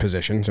such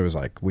positions. It was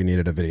like we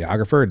needed a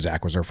videographer.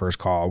 Zach was our first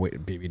call,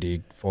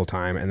 BBD full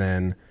time, and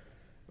then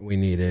we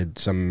needed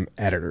some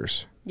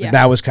editors. Yeah.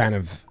 That was kind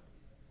of,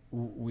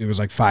 it was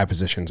like 5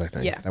 positions I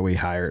think that we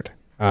hired.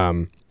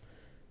 And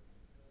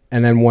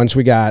then once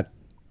we're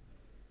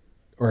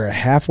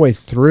halfway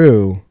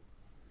through,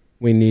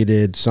 we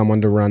needed someone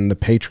to run the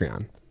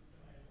Patreon.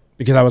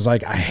 Because I was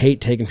like, I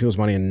hate taking people's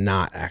money and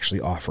not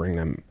actually offering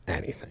them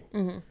anything.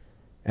 Mm-hmm.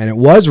 And it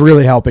was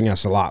really helping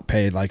us a lot,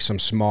 paid like some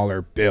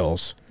smaller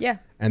bills. Yeah.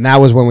 And that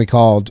was when we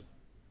called,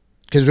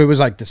 because it was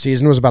like the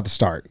season was about to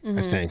start,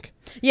 I think.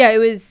 Yeah, it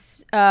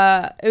was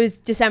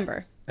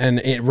December.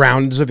 And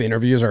rounds of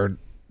interviews are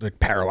like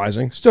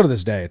paralyzing. Still to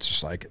this day, it's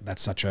just like,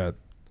 that's such a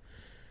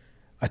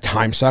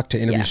time suck to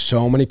interview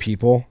so many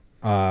people.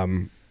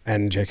 And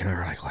Jake and I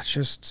were like, let's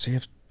just see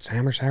if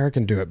Sam or Sarah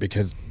can do it,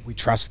 because we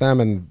trust them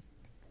and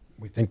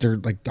we think they're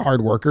like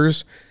hard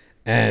workers.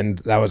 And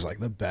that was like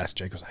the best.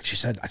 Jake was like,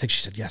 I think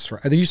she said yes. I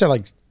think you said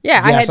like,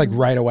 yes, like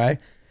right away.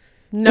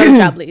 No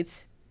job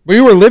leads. But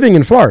you were living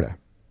in Florida.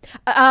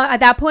 At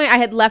that point, I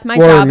had left my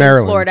job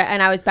in Florida,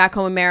 and I was back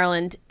home in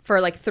Maryland for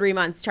like 3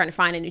 months trying to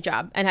find a new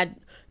job, and had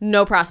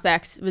no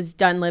prospects, was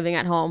done living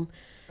at home.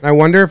 And I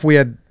wonder if we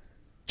had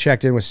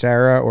checked in with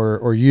Sarah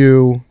or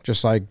you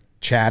just like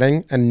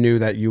chatting and knew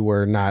that you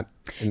were not.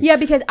 Yeah,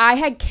 because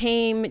I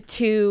came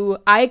to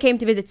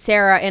visit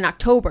Sarah in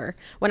October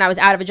when I was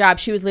out of a job.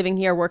 She was living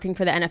here working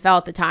for the NFL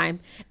at the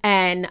time.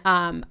 And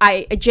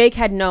Jake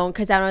had known,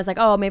 because I was like,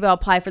 oh, maybe I'll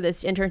apply for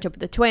this internship with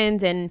the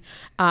Twins and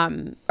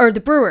or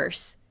the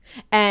Brewers.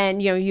 And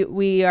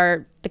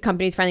the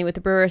company's friendly with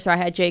the Brewers, so I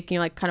had Jake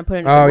like kind of put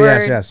in a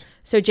word. Yes.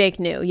 So Jake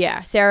knew.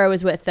 Yeah, Sarah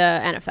was with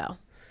the NFL.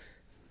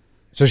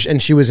 So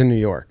and she was in New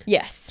York.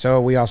 Yes.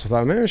 So we also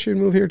thought maybe she would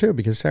move here too,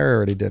 because Sarah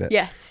already did it.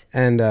 Yes.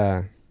 And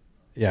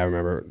yeah, I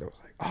remember it was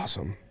like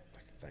awesome.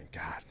 Like, thank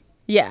God.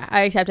 Yeah,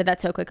 I accepted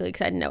that so quickly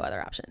because I had no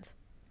other options.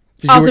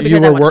 Also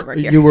because I wanted to work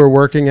here. You were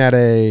working at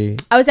a...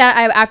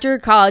 after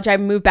college, I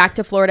moved back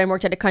to Florida and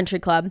worked at a country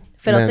club,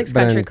 Fiddlesticks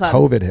Country Club.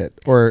 COVID hit,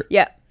 or...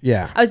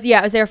 Yeah. I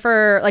was there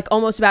for like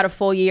almost about a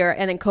full year,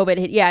 and then COVID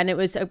hit. Yeah, and it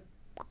was a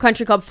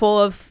country club full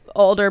of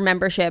older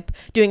membership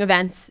doing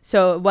events.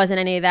 So it wasn't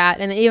any of that.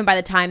 And then even by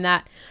the time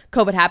that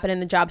COVID happened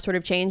and the job sort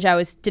of changed,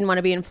 I didn't want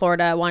to be in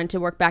Florida. I wanted to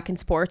work back in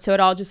sports. So it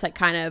all just like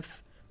kind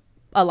of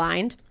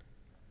aligned.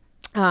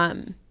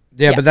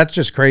 Yeah, but that's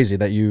just crazy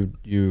that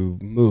you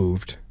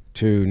moved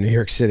to New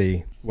York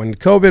City when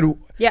COVID.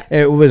 Yeah,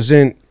 it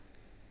wasn't.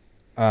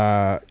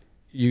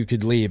 You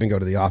could leave and go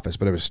to the office,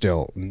 but it was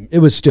still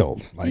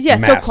like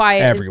so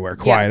quiet everywhere,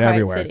 quiet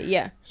everywhere. City,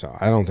 yeah. So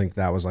I don't think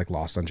that was like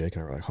lost on Jake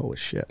and I. Were like, holy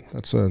shit,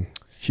 that's a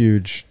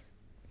huge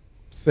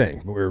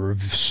thing. But we were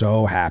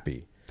so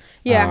happy.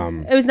 Yeah,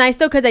 it was nice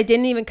though because I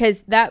didn't even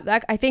because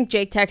that I think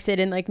Jake texted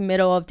in like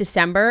middle of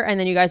December, and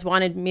then you guys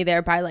wanted me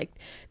there by like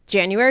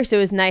January. So it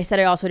was nice that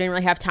I also didn't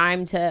really have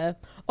time to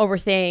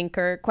overthink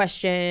or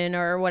question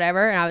or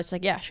whatever. And I was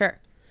like, yeah, sure.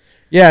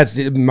 Yeah, it's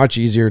much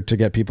easier to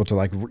get people to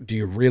like, do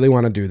you really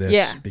want to do this?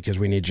 Yeah. Because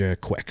we need you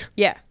quick.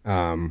 Yeah.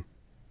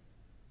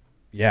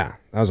 Yeah,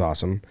 that was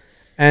awesome.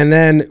 And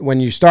then when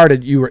you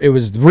started, it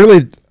was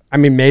really, I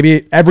mean,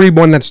 maybe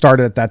everyone that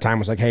started at that time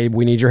was like, hey,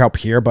 we need your help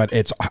here, but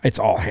it's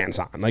all hands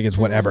on. Like it's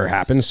whatever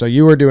happens. So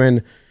you were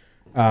doing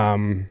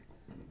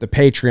the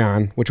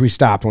Patreon, which we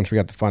stopped once we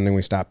got the funding.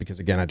 We stopped because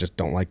again, I just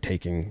don't like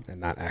taking and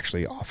not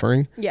actually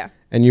offering. Yeah.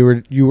 And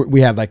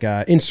we had like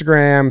a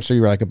Instagram, so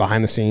you were like a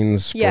behind the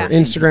scenes for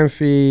Instagram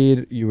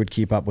feed. You would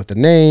keep up with the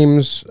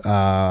names,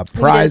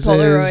 prizes,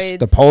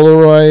 the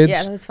Polaroids.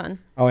 Yeah, that was fun.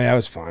 Oh yeah, it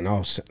was fun.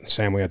 Oh,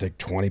 Sam, we got to take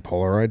 20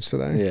 Polaroids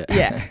today.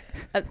 Yeah.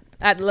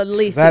 At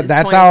least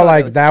that's how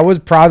like that was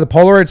probably the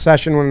Polaroid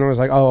session when it was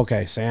like, oh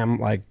okay, Sam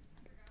like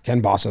can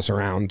boss us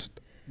around,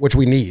 which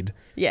we need.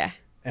 Yeah.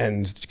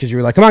 And because you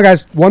were like, come on,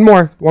 guys, one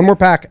more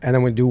pack. And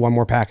then we'd do one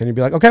more pack. And you'd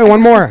be like, okay,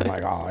 one more. I'm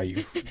like, oh,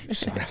 you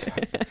son of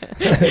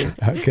a...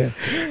 Okay.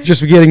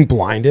 Just getting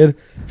blinded.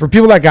 For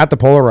people that got the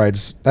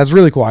Polaroids, that's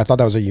really cool. I thought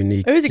that was a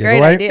unique It was a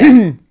giveaway. great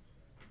idea.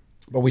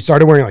 But we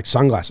started wearing like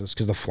sunglasses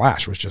because the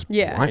flash was just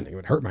blinding. It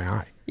would hurt my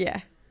eye.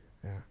 Yeah.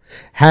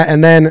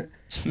 And then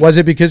was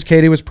it because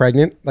Katie was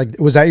pregnant? Like,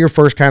 was that your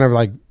first kind of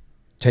like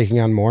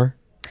taking on more?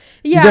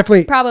 Yeah, you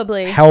definitely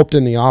probably helped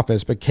in the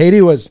office, but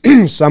Katie was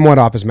somewhat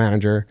office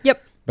manager. Yep.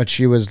 But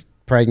she was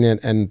pregnant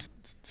and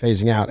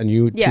phasing out, and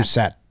you two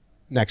sat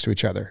next to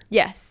each other.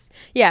 Yes.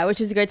 Yeah, which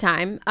was a good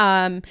time.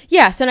 So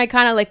then I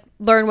kind of like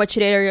learned what she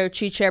did, or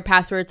she'd share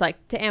passwords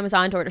like to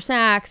Amazon to order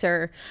snacks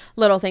or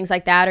little things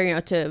like that,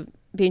 or, to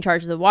be in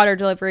charge of the water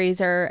deliveries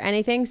or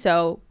anything.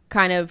 So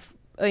kind of,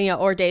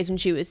 or days when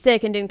she was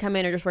sick and didn't come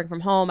in or just working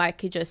from home, I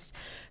could just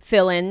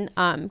fill in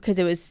because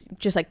it was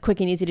just like quick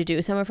and easy to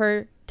do some of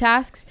her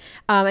tasks.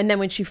 And then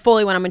when she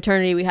fully went on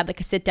maternity, we had like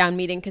a sit down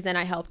meeting because then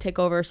I helped take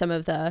over some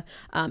of the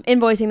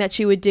invoicing that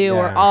she would do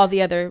or all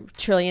the other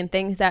trillion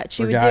things that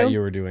she would do.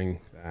 You were doing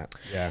that.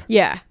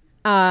 Yeah.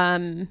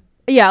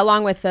 Yeah.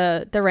 Along with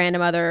the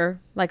random other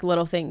like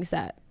little things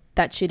that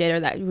she did or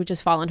that would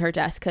just fall on her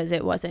desk because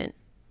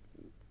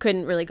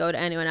couldn't really go to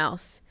anyone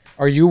else.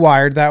 Are you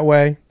wired that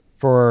way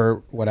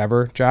for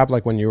whatever job?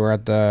 Like when you were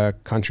at the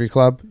country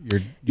club,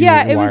 you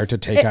were wired to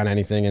take on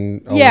anything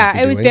and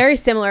it was very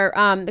similar.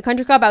 The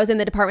country club, I was in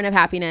the Department of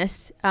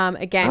Happiness.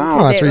 Again,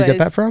 that's where you get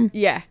that from.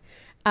 Yeah.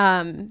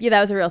 That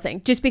was a real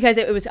thing. Just because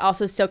it was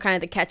also still kind of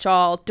the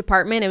catch-all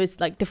department. It was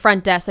like the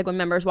front desk, like when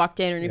members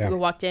walked in or new people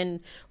walked in,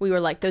 we were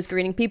like those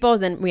greeting people.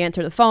 Then we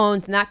answered the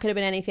phones, and that could have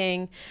been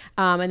anything.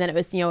 And then it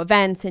was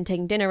events and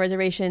taking dinner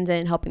reservations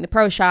and helping the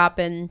pro shop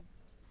and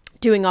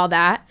doing all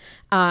that.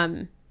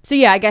 So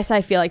yeah, I guess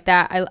I feel like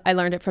that I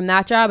learned it from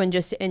that job, and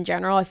just in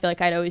general, I feel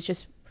like I'd always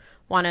just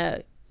want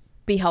to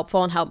be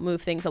helpful and help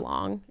move things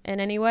along in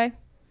any way.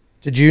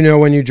 Did you know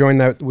when you joined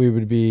that it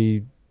would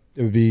be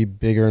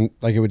bigger and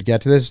like it would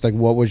get to this? Like,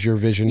 what was your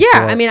vision?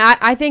 Yeah, I mean,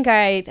 I think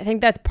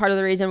that's part of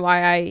the reason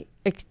why I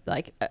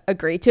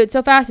agreed to it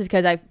so fast is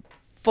because I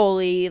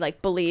fully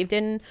like believed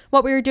in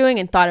what we were doing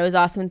and thought it was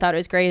awesome and thought it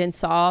was great and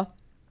saw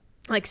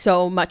like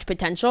so much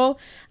potential.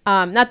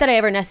 Not that I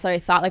ever necessarily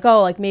thought like,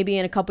 oh, like maybe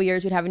in a couple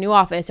years we'd have a new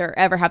office or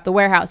ever have the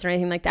warehouse or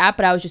anything like that.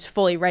 But I was just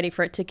fully ready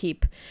for it to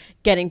keep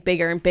getting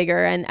bigger and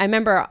bigger. And I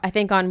remember, I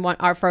think on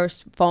our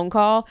first phone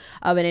call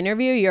of an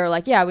interview, you're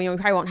like, yeah, we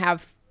probably won't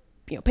have,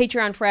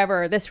 Patreon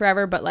forever or this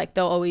forever, but like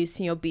they'll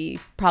always, be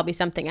probably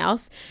something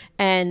else.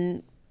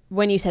 And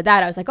when you said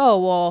that, I was like,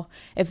 oh, well,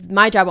 if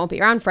my job won't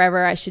be around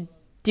forever, I should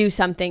do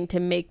something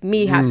to make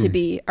me have to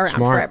be around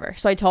forever.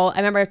 So I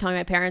remember telling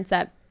my parents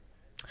that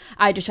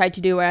I just tried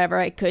to do whatever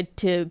I could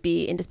to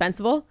be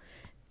indispensable.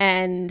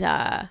 And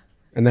then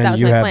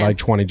you had plan. Like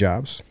 20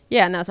 jobs.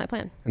 Yeah, and that was my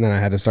plan. And then I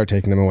had to start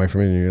taking them away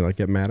from you and you like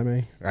get mad at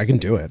me. I can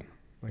do it.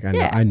 Like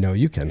I know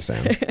you can,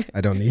 Sam. I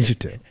don't need you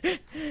to.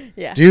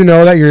 Yeah. Do you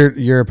know that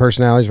your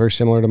personality is very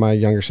similar to my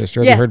younger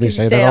sister? Have you heard me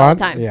say that a lot? All the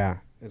time. Yeah.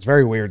 It's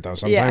very weird though.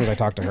 Sometimes I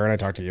talk to her and I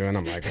talk to you and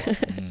I'm like,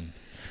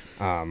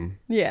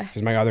 yeah.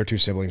 Because my other two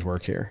siblings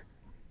work here.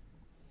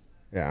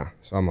 Yeah.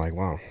 So I'm like,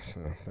 wow. So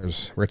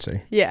there's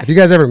Ritzy. Yeah. If you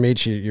guys ever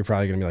meet, you're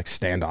probably going to be like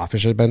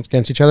standoffish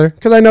against each other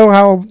because I know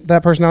how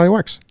that personality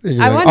works. I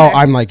like, wonder. oh,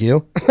 I'm like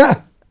you.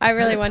 I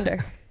really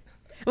wonder.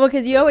 Well,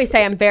 because you always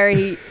say I'm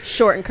very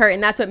short and curt,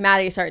 and that's what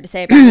Maddie started to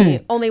say about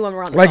me. Only when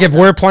we're on the Like phone, if though.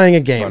 we're playing a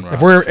game, When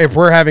we're if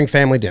we're having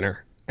family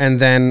dinner, and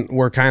then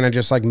we're kind of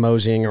just like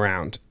moseying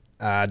around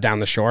down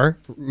the shore,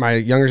 my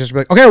younger sister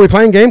will be like, "Okay, are we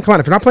playing a game? Come on,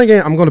 if you're not playing a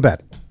game, I'm going to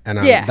bed." And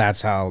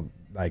that's how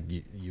like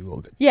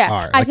you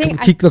are. I Like,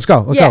 think let's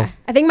go. Let's go.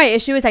 I think my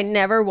issue is I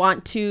never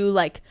want to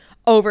like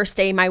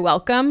overstay my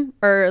welcome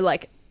or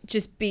like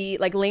just be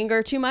like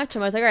linger too much.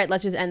 And I was like, all right,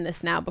 let's just end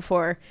this now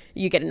before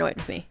you get annoyed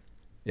with me.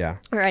 Yeah.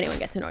 Or anyone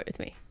gets annoyed with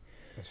me.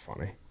 That's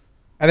funny.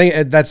 I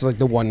think that's like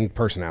the one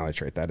personality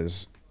trait that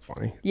is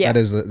funny. Yeah.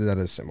 That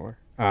is similar.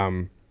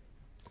 All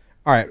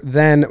right.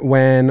 Then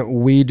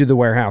when we do the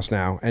warehouse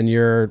now, and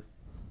you're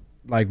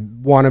like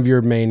one of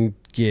your main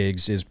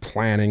gigs is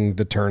planning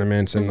the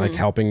tournaments and like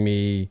helping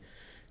me,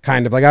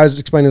 kind of like I was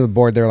explaining to the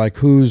board, they're like,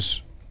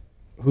 who's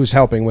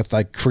helping with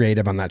like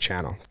creative on that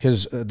channel,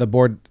 because the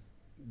board,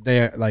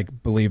 they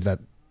like believe that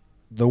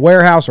the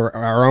warehouse or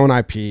our own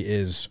IP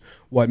is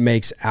what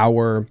makes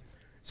our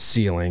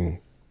ceiling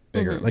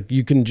bigger. Like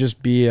you can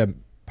just be a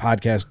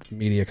podcast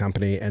media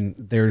company and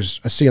there's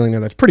a ceiling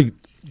there that's pretty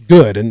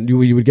good and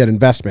you would get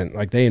investment.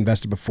 Like they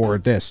invested before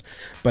this,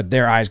 but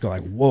their eyes go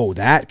like, whoa,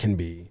 that can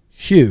be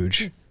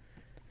huge.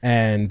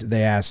 And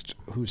they asked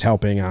who's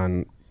helping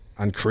on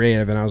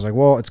creative, and I was like,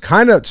 well, it's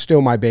kind of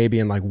still my baby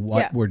and like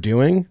what we're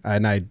doing,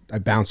 and I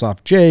bounce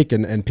off Jake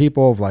and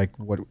people of like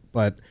what,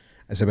 but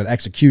I said, but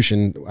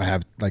execution, I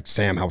have like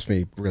Sam helps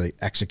me really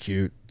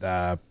execute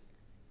the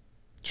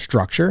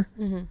structure.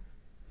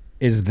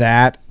 Is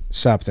that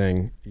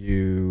something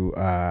you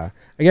I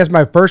guess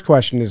my first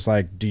question is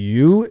like, do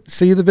you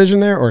see the vision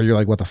there, or you're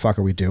like, what the fuck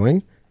are we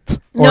doing?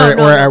 Or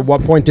at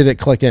what point did it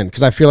click in?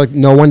 Because I feel like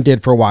no one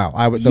did for a while.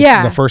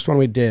 The first one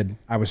we did,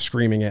 I was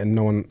screaming it and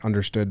no one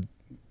understood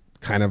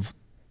kind of.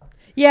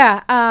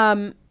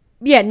 Never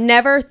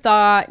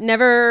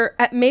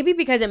maybe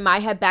because in my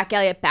head Back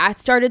Alley at Bat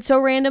started so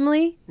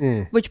randomly,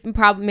 which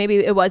probably maybe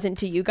it wasn't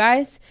to you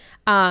guys.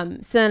 So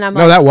then I'm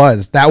like, no, that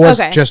was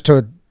okay. just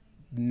to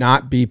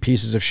not be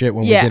pieces of shit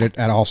when we did it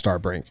at All-Star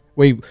Brink.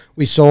 We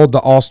sold the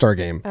All-Star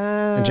game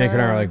and Jake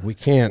and I were like, we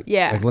can't,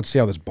 like, let's see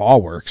how this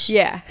ball works.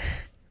 Yeah.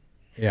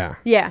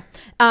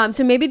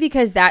 So maybe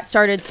because that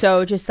started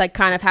so just like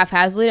kind of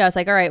haphazardly, I was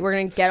like, all right, we're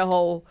going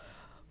to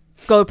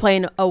go play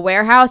in a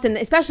warehouse. And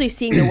especially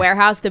seeing the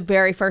warehouse the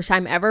very first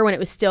time ever when it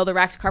was still the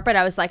Rex carpet,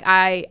 I was like,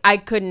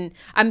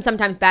 I'm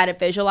sometimes bad at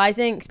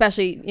visualizing,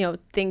 especially,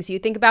 things you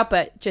think about,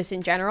 but just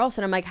in general.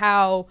 So I'm like,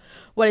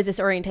 what is this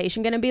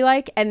orientation going to be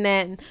like? And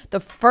then the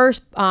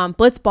first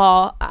blitz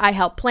ball I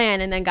helped plan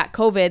and then got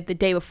COVID the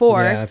day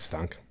before. Yeah, that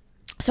stunk.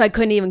 So I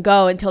couldn't even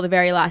go until the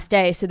very last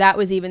day. So that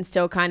was even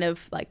still kind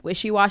of like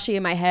wishy-washy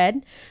in my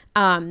head.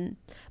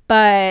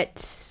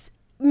 But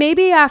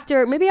maybe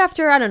after,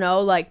 I don't know,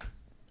 like,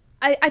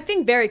 I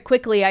think very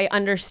quickly I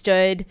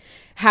understood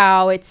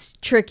how it's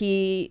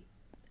tricky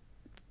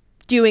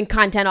doing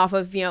content off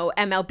of,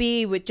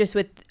 MLB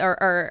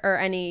or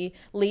any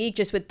league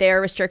just with their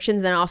restrictions,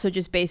 and then also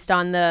just based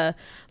on the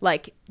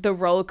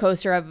roller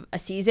coaster of a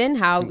season,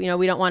 how, we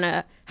don't want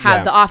to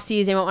have the off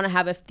season. We don't want to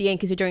have, if the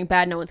Yankees are doing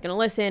bad, no one's going to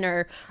listen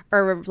or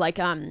like,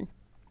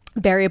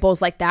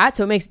 variables like that.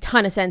 So it makes a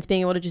ton of sense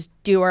being able to just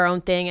do our own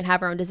thing and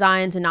have our own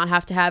designs and not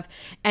have to have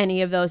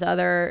any of those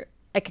other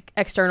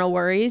external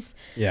worries.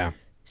 Yeah.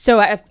 So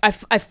I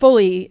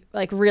fully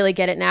like really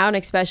get it now, and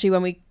especially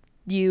when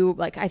you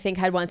I think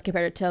had once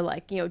compared it to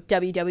like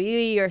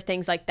WWE or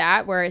things like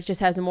that, where it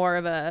just has more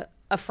of a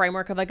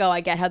framework of like, oh,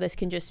 I get how this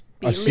can just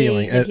be a ceiling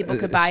leagues and people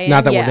could buy in.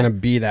 Not that we're gonna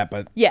be that,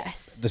 but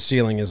yes, the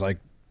ceiling is like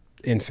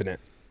infinite.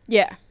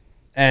 Yeah.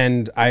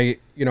 And I,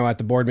 at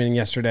the board meeting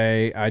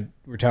yesterday,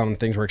 we're telling them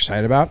things we're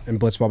excited about, and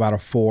Blitzball Battle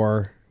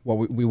 4,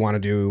 what we want to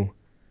do,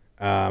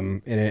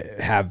 and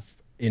have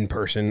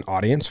in-person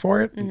audience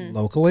for it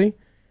locally.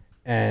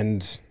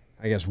 And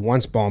I guess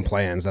once Ball and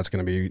Play ends, that's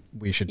going to be,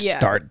 we should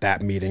start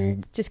that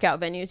meeting. To scout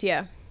venues,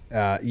 yeah.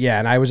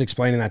 And I was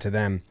explaining that to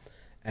them,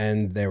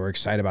 and they were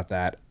excited about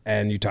that.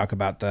 And you talk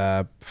about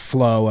the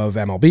flow of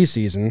MLB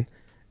season.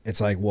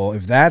 It's like, well,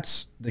 if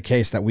that's the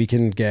case, that we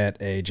can get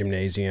a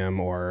gymnasium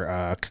or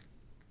a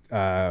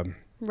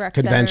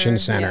convention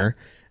center,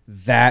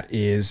 that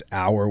is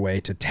our way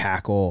to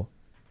tackle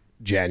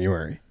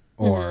January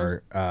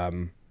or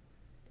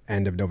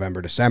end of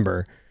November,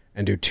 December,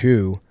 and do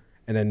 2.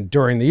 And then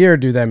during the year,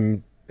 do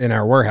them in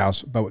our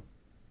warehouse, but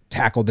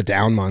tackle the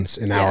down months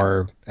in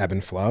our ebb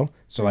and flow.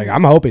 So like,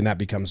 I'm hoping that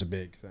becomes a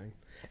big thing.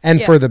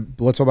 And for the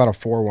Blitzball Battle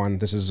 4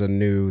 this is a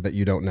new that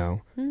you don't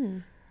know.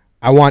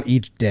 I want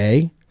each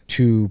day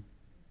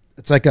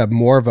it's like a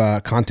more of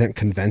a content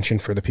convention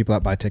for the people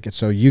that buy tickets.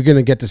 So you're going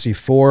to get to see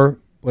 4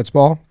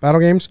 Blitzball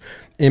Battle games.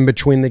 In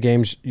between the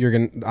games,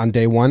 on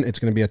day 1, it's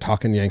going to be a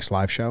Talkin' Yanks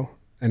live show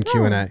and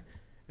Q&A.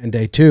 And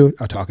day 2,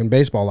 a Talkin'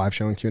 Baseball live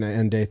show and Q&A.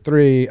 And day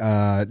 3,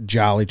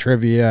 Jolly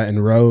Trivia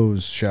and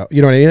Rose show.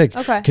 You know what I mean?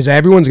 Okay. Because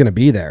everyone's going to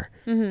be there.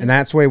 And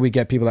that's the way we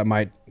get people that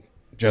might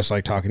just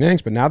like Talkin'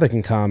 Yanks, but now they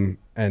can come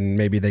and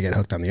maybe they get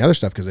hooked on the other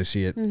stuff because they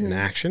see it in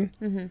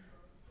action.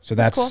 So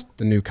that's cool.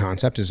 The new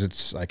concept is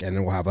it's like, and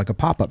then we'll have like a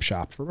pop-up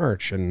shop for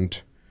merch and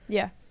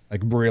Yeah.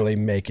 Like really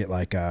make it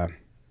like a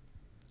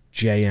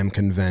JM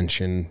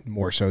convention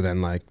more so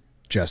than like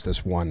just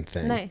this one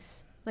thing.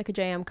 Nice. Like a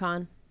JM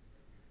con.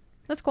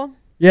 That's cool.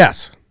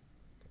 Yes.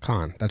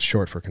 Con. That's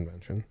short for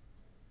convention.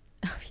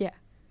 Oh, yeah.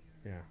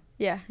 Yeah.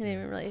 Yeah. I didn't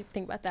even really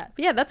think about that.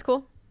 But yeah, that's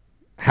cool.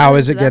 How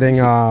is it getting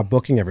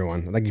booking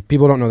everyone? Like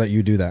people don't know that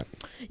you do that.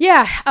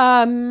 Yeah.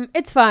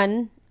 It's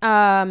fun.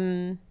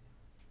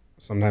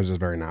 Sometimes it's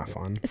very not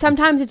fun.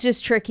 Sometimes it's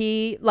just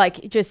tricky,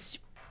 like just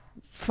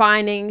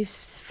finding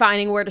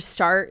where to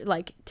start,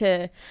 like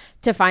to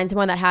find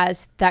someone that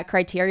has that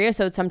criteria.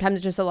 So sometimes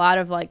it's just a lot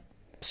of like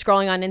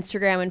scrolling on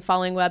Instagram and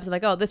following webs of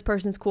like, oh, this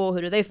person's cool.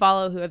 Who do they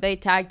follow? Who have they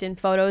tagged in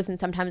photos? And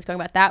sometimes going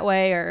about that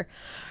way, or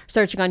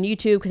searching on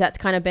YouTube, because that's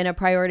kind of been a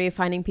priority of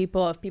finding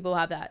people. If people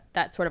have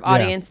that sort of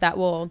audience, that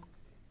will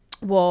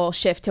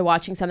shift to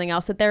watching something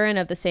else that they're in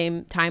of the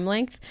same time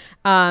length.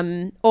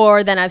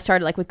 Or then I've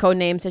started like with code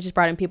names. I just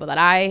brought in people that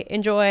I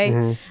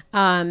enjoy.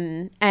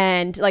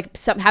 And like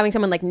having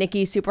someone like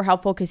Nikki super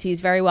helpful because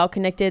he's very well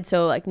connected.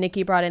 So like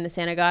Nikki brought in the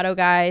Sanagato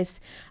guys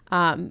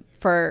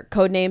for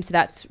code names. So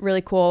that's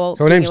really cool.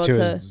 Codenames 2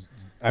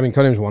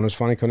 Codenames 1 was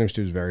funny. Codenames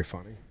 2 is very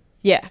funny.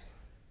 Yeah.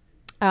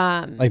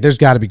 Like there's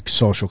got to be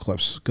social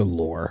clips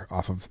galore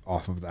off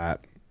of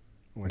that,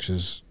 which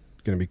is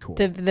going to be cool.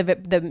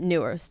 The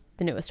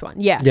newest one.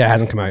 Yeah. Yeah, it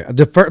hasn't come out.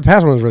 The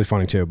past one was really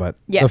funny too, but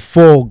Yeah. the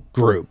full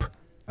group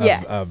of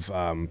Yes.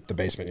 the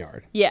basement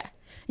yard. Yeah.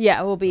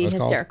 Yeah, it will be What it's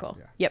called? hysterical.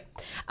 Yeah.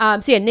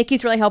 Yep. So yeah,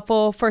 Nikki's really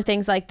helpful for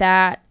things like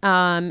that.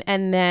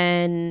 And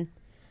then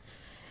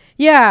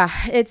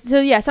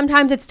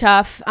sometimes it's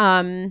tough.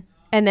 And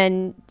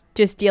then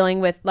just dealing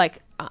with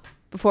like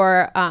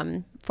before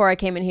I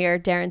came in here,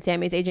 Darren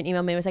Sammy's agent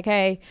emailed me and was like,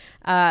 hey,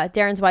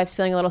 Darren's wife's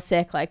feeling a little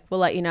sick. Like, we'll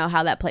let you know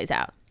how that plays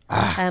out.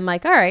 And I'm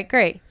like, all right,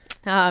 great.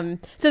 So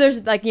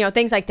there's like,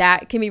 things like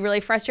that can be really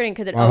frustrating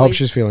because I hope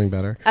she's feeling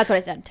better. That's what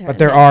I said to her.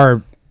 But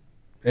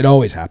it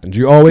always happens.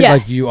 You always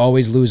Yes. you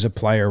always lose a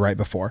player right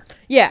before.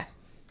 Yeah.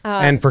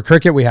 And for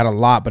cricket, we had a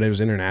lot, but it was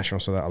international,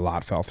 so that a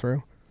lot fell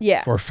through.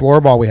 Yeah. For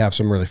floorball, we have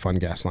some really fun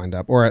guests lined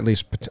up, or at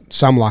least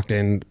some locked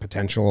in,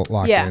 potential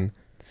locked in.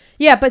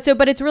 Yeah, but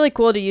it's really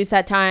cool to use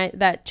that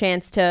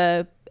chance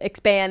to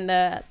expand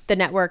the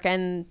network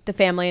and the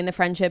family and the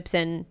friendships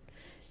and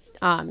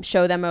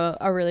show them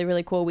a really,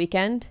 really cool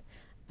weekend.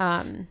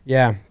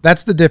 Yeah,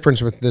 that's the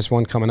difference with this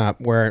one coming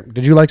up.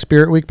 Did you like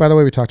Spirit Week, by the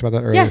way? We talked about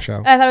that earlier in the Yes,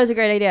 show. I thought it was a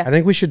great idea. I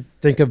think we should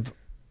think of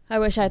I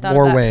wish I thought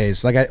more of that.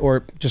 ways,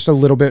 or just a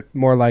little bit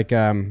more like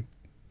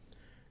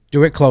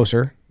do it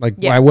closer. Like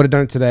Yeah. I would have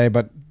done it today,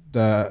 but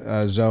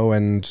Zoe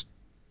and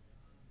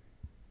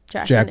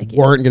Jack Jack and Nikki.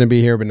 weren't going to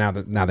be here, but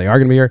now they are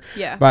going to be here.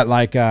 Yeah. But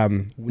like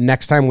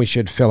next time we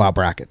should fill out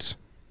brackets.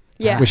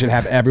 Yeah. We should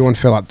have everyone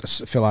fill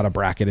out a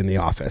bracket in the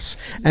office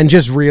and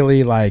just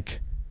really like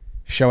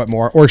show it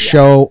more, or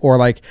show, or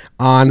like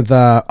on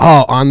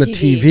the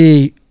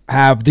TV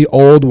have the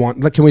old one.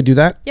 Like, can we do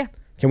that? Yeah.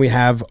 Can we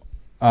have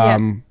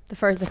The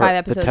 5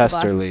 episodes the of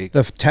tester us. league.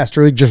 the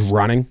tester league just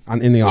running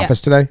in the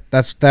office today?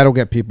 That'll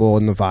get people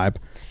in the vibe.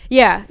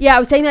 Yeah. I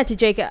was saying that to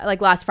Jake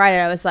like last Friday.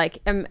 I was like,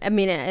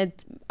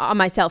 it's on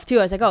myself too.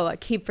 I was like, oh, I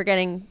keep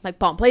forgetting like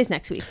Ball and Plays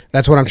next week.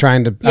 That's what I'm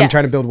trying to. Yes. I'm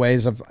trying to build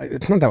ways of.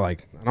 It's not that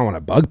like I don't want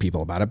to bug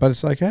people about it, but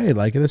it's like, hey,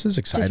 like this is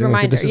exciting.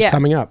 Like, this is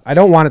coming up. I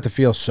don't want it to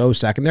feel so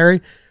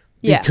secondary.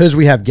 Yeah. Because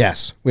we have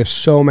guests. We have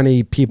so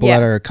many people Yeah.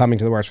 that are coming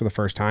to the West for the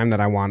first time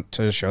that I want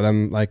to show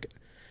them like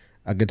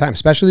a good time.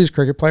 Especially these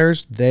cricket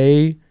players.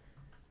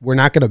 We're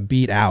not going to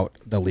beat out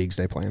the leagues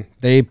they play in.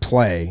 They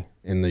play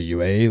in the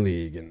UAE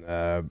league and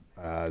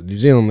the New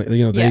Zealand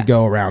league. They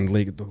go around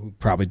league who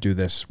probably do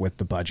this with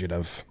the budget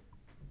of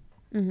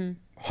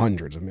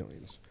hundreds of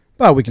millions.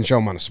 But we can show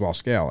them on a small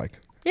scale. Like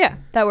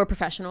that we're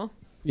professional.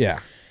 Yeah.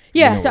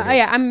 Yeah. So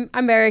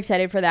I'm very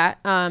excited for that.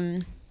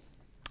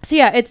 So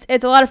yeah, it's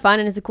a lot of fun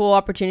and it's a cool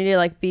opportunity to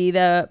like be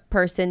the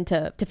person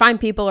to find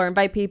people or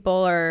invite people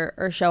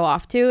or show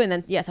off to. And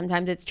then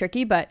sometimes it's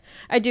tricky, but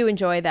I do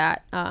enjoy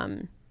that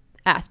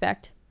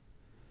aspect.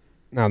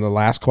 Now the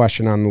last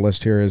question on the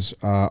list here is: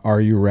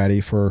 are you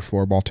ready for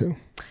floorball 2?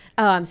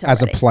 Oh, I'm so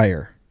as ready. a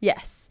player?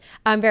 Yes,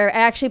 I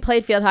actually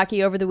played field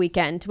hockey over the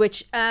weekend,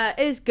 which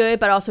is good,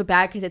 but also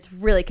bad because it's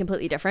really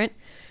completely different.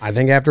 I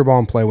think after ball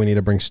and play, we need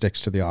to bring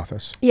sticks to the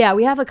office. Yeah,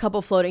 we have a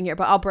couple floating here,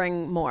 but I'll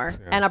bring more,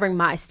 and I'll bring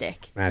my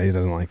stick. Maddie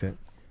doesn't like it.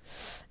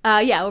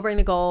 We'll bring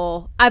the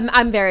goal.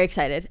 I'm very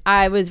excited.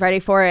 I was ready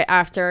for it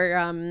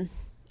after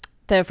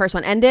the first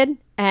one ended.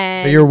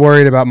 And But you're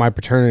worried about my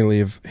paternity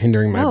leave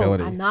hindering my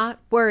ability. No, I'm not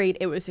worried.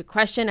 It was a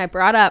question I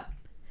brought up,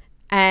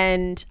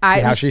 and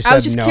I was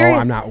just no, curious.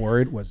 I'm not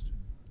worried was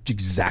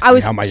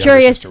exactly how my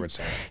younger sister would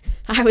say it.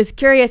 I was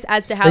curious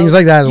as to how Things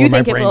like that you when my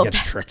think it brain will.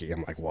 gets tricky.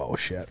 I'm like, whoa,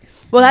 shit.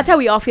 Well, that's how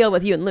we all feel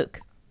with you and Luke.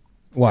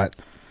 What?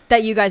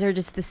 That you guys are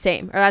just the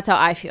same, or that's how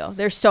I feel.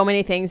 There's so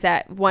many things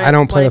that I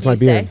don't play with my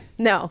beard.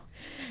 No,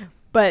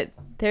 but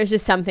there's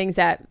just some things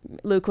that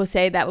Luke will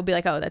say that will be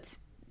like, oh, that's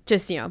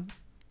just the same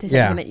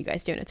thing that you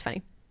guys do, and it's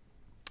funny.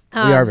 We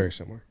are very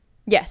similar.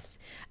 Yes.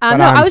 But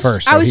no, I'm I was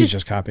first, so I was he's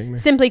just copying me.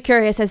 simply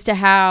curious as to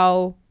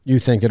how You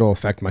think it'll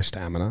affect my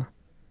stamina?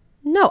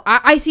 No,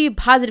 I see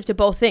positive to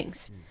both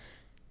things.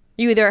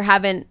 You either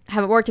haven't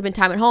worked up in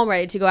time at home,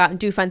 ready to go out and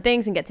do fun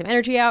things and get some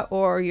energy out,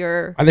 or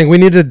you're. I think we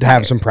need to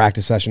have some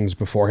practice sessions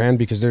beforehand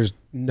because there's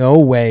no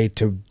way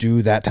to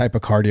do that type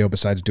of cardio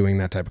besides doing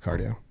that type of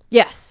cardio.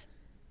 Yes.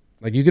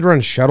 Like you could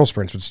run shuttle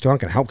sprints, but it's still not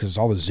going to help because it's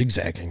all the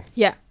zigzagging.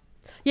 Yeah.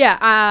 Yeah,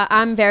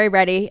 I'm very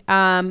ready.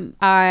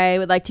 I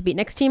would like to beat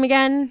Nick's team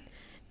again.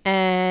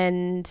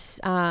 And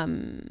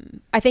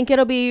I think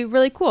it'll be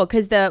really cool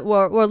because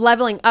we're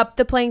leveling up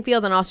the playing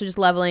field and also just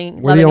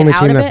leveling. We're the only it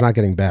out team a that's bit. not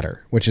getting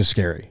better, which is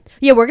scary.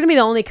 Yeah, we're gonna be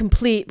the only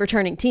complete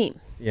returning team.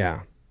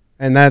 Yeah,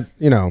 and that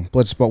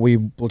Blitz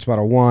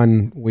Battle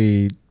 1,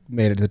 we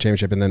made it to the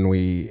championship, and then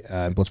we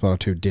Blitz Battle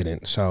 2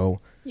 didn't.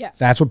 So Yeah.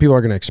 that's what people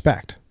are gonna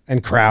expect.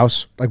 And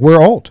Kraus, like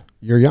we're old,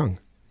 you're young,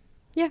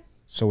 Yeah.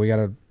 so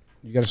you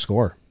gotta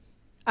score.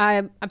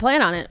 I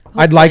plan on it.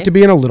 I'd like hopefully. to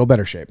be in a little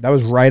better shape. That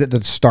was right at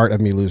the start of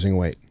me losing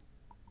weight.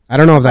 I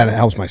don't know if that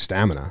helps my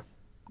stamina.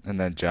 And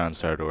then John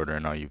started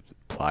ordering all you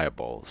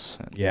pliables.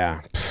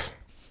 Yeah.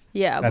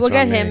 Yeah, That's we'll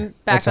get on me. him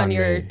back That's on on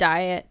your me.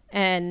 diet.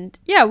 And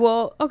yeah,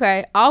 well,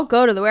 okay. I'll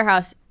go to the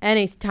warehouse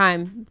any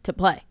time to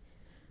play.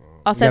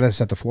 I'll You gotta set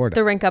set the floor the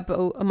down. rink up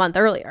a month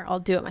earlier. I'll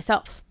do it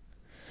myself.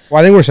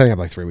 Well, I think we're setting up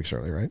like 3 weeks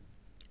early, right?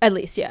 At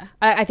least, yeah.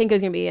 I think it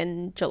was going to be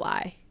in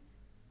July.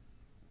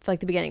 For like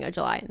the beginning of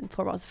July, and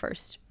floorball's the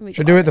first week.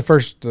 Should of do it the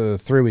August.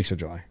 first 3 weeks of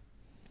July.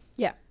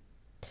 Yeah.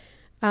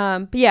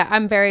 But yeah,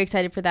 I'm very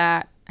excited for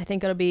that. I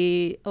think it'll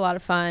be a lot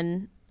of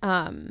fun.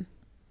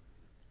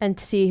 And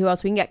to see who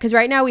else we can get. Because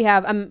right now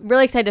I'm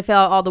really excited to fill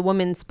out all the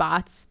women's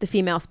spots, the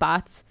female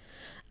spots.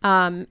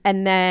 And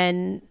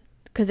then,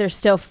 because there's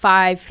still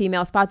 5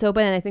 female spots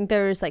open, and I think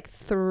there's like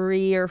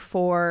 3 or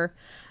 4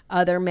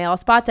 other male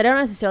spots. I don't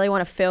necessarily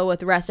want to fill with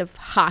the rest of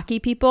hockey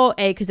people,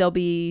 because they'll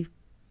be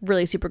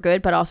really super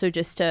good, but also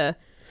just to.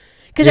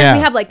 Because then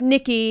we have like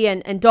Nikki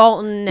and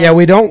Dalton. And,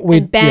 We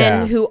and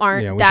Ben, who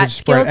aren't that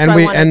skilled. And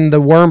so and the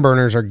worm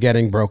burners are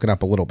getting broken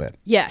up a little bit.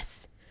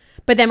 Yes.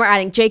 But then we're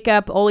adding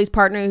Jacob, Oli's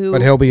partner, who.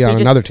 But he'll be on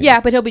another team. Yeah,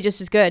 but he'll be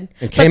just as good.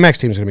 And K-Max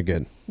team's gonna be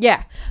good.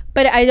 Yeah,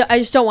 but I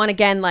just don't want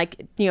again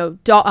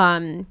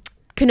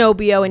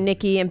Canobio and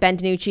Nikki and Ben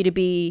DiNucci to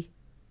be.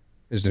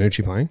 Is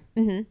Danucci playing?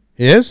 Mm-hmm.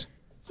 He is.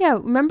 Yeah,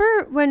 remember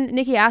when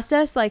Nikki asked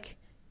us like,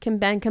 can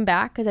Ben come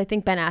back? Because I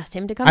think Ben asked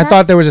him to come I back.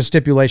 thought there was a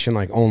stipulation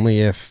like only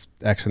if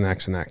X and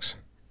X and X.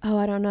 Oh,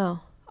 I don't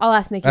know. I'll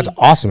ask Nikki. That's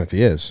awesome if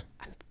he is.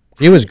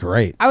 He was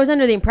great. I was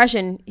under the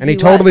impression And he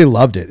totally was.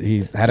 loved it.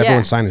 He had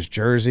everyone sign his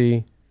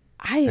jersey.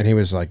 And I he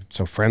was like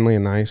so friendly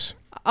and nice.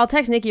 I'll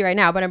text Nikki right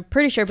now, but I'm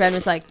pretty sure Ben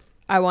was like,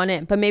 I want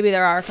in. But maybe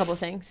there are a couple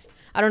things.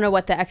 I don't know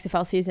what the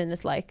XFL season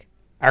is like.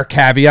 Our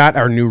caveat,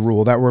 our new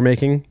rule that we're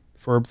making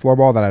for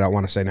floorball that I don't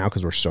want to say now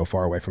because we're so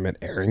far away from it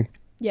airing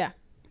Yeah.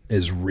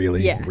 is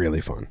really,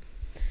 really fun.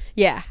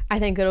 Yeah, I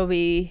think it'll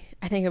be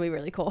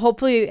really cool.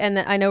 Hopefully, and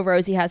I know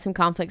Rosie has some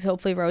conflicts.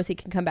 Hopefully, Rosie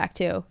can come back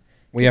too.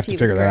 We have to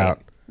figure that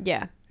out.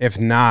 Yeah, If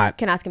not,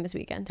 can ask him this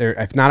weekend.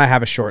 if not, I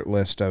have a short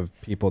list of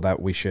people that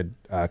we should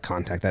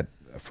contact that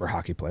for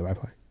hockey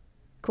play-by-play.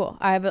 Cool.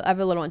 I have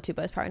a little one too,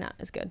 but it's probably not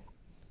as good.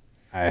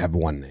 I have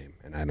one name,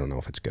 and I don't know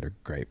if it's good or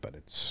great, but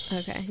it's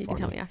Okay. You can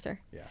tell me after.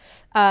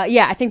 Yeah.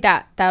 Yeah, I think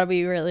that'll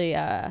be really,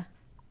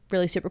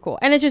 really super cool.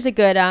 And it's just a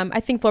good, I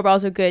think floorball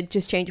is a good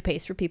just change of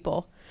pace for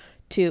people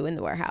too in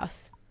the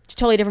warehouse. It's a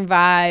totally different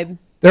vibe.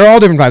 They're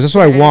all different vibes. That's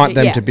what I want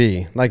them Yeah. to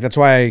be. Like, that's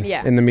why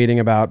Yeah. in the meeting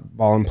about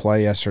ball and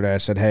play yesterday, I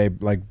said, hey,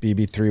 like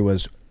BB3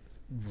 was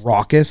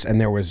raucous and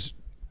there was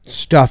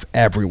stuff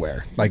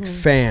everywhere, like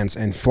fans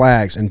and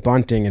flags and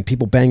bunting and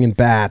people banging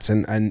bats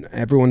and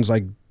everyone's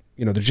like,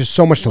 there's just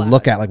so much to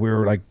look at. Like we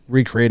were like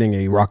recreating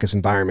a raucous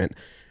environment.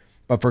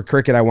 But for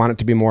cricket, I want it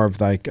to be more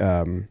of like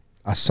a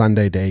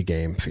Sunday day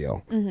game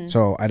feel.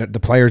 So the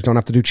players don't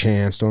have to do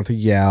chants, don't have to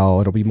yell.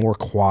 It'll be more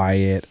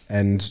quiet.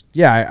 And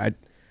yeah,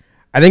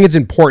 I think it's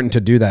important to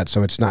do that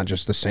so it's not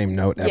just the same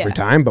note every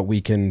time, but we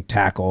can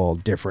tackle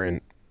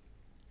different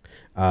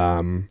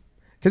because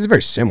it's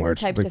very similar.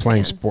 It's Types like of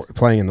playing fans.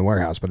 playing in the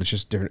warehouse, but it's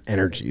just different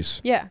energies.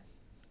 Yeah.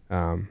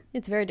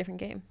 It's a very different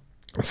game.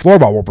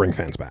 Floorball will bring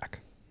fans back.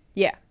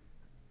 Yeah.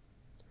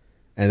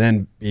 And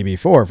then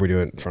BB4, if we do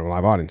it in front of a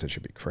live audience, it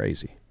should be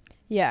crazy.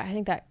 Yeah, I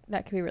think that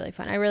could be really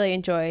fun. I really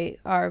enjoy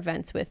our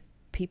events with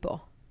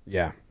people.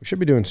 Yeah, we should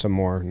be doing some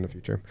more in the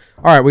future.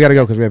 All right, we got to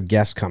go because we have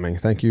guests coming.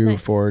 Thank you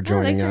Nice. for Oh,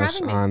 joining thanks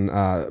for us having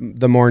on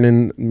the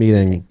morning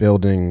meeting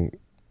building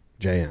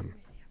JM.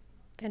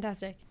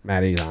 Fantastic.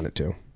 Maddie's on it too.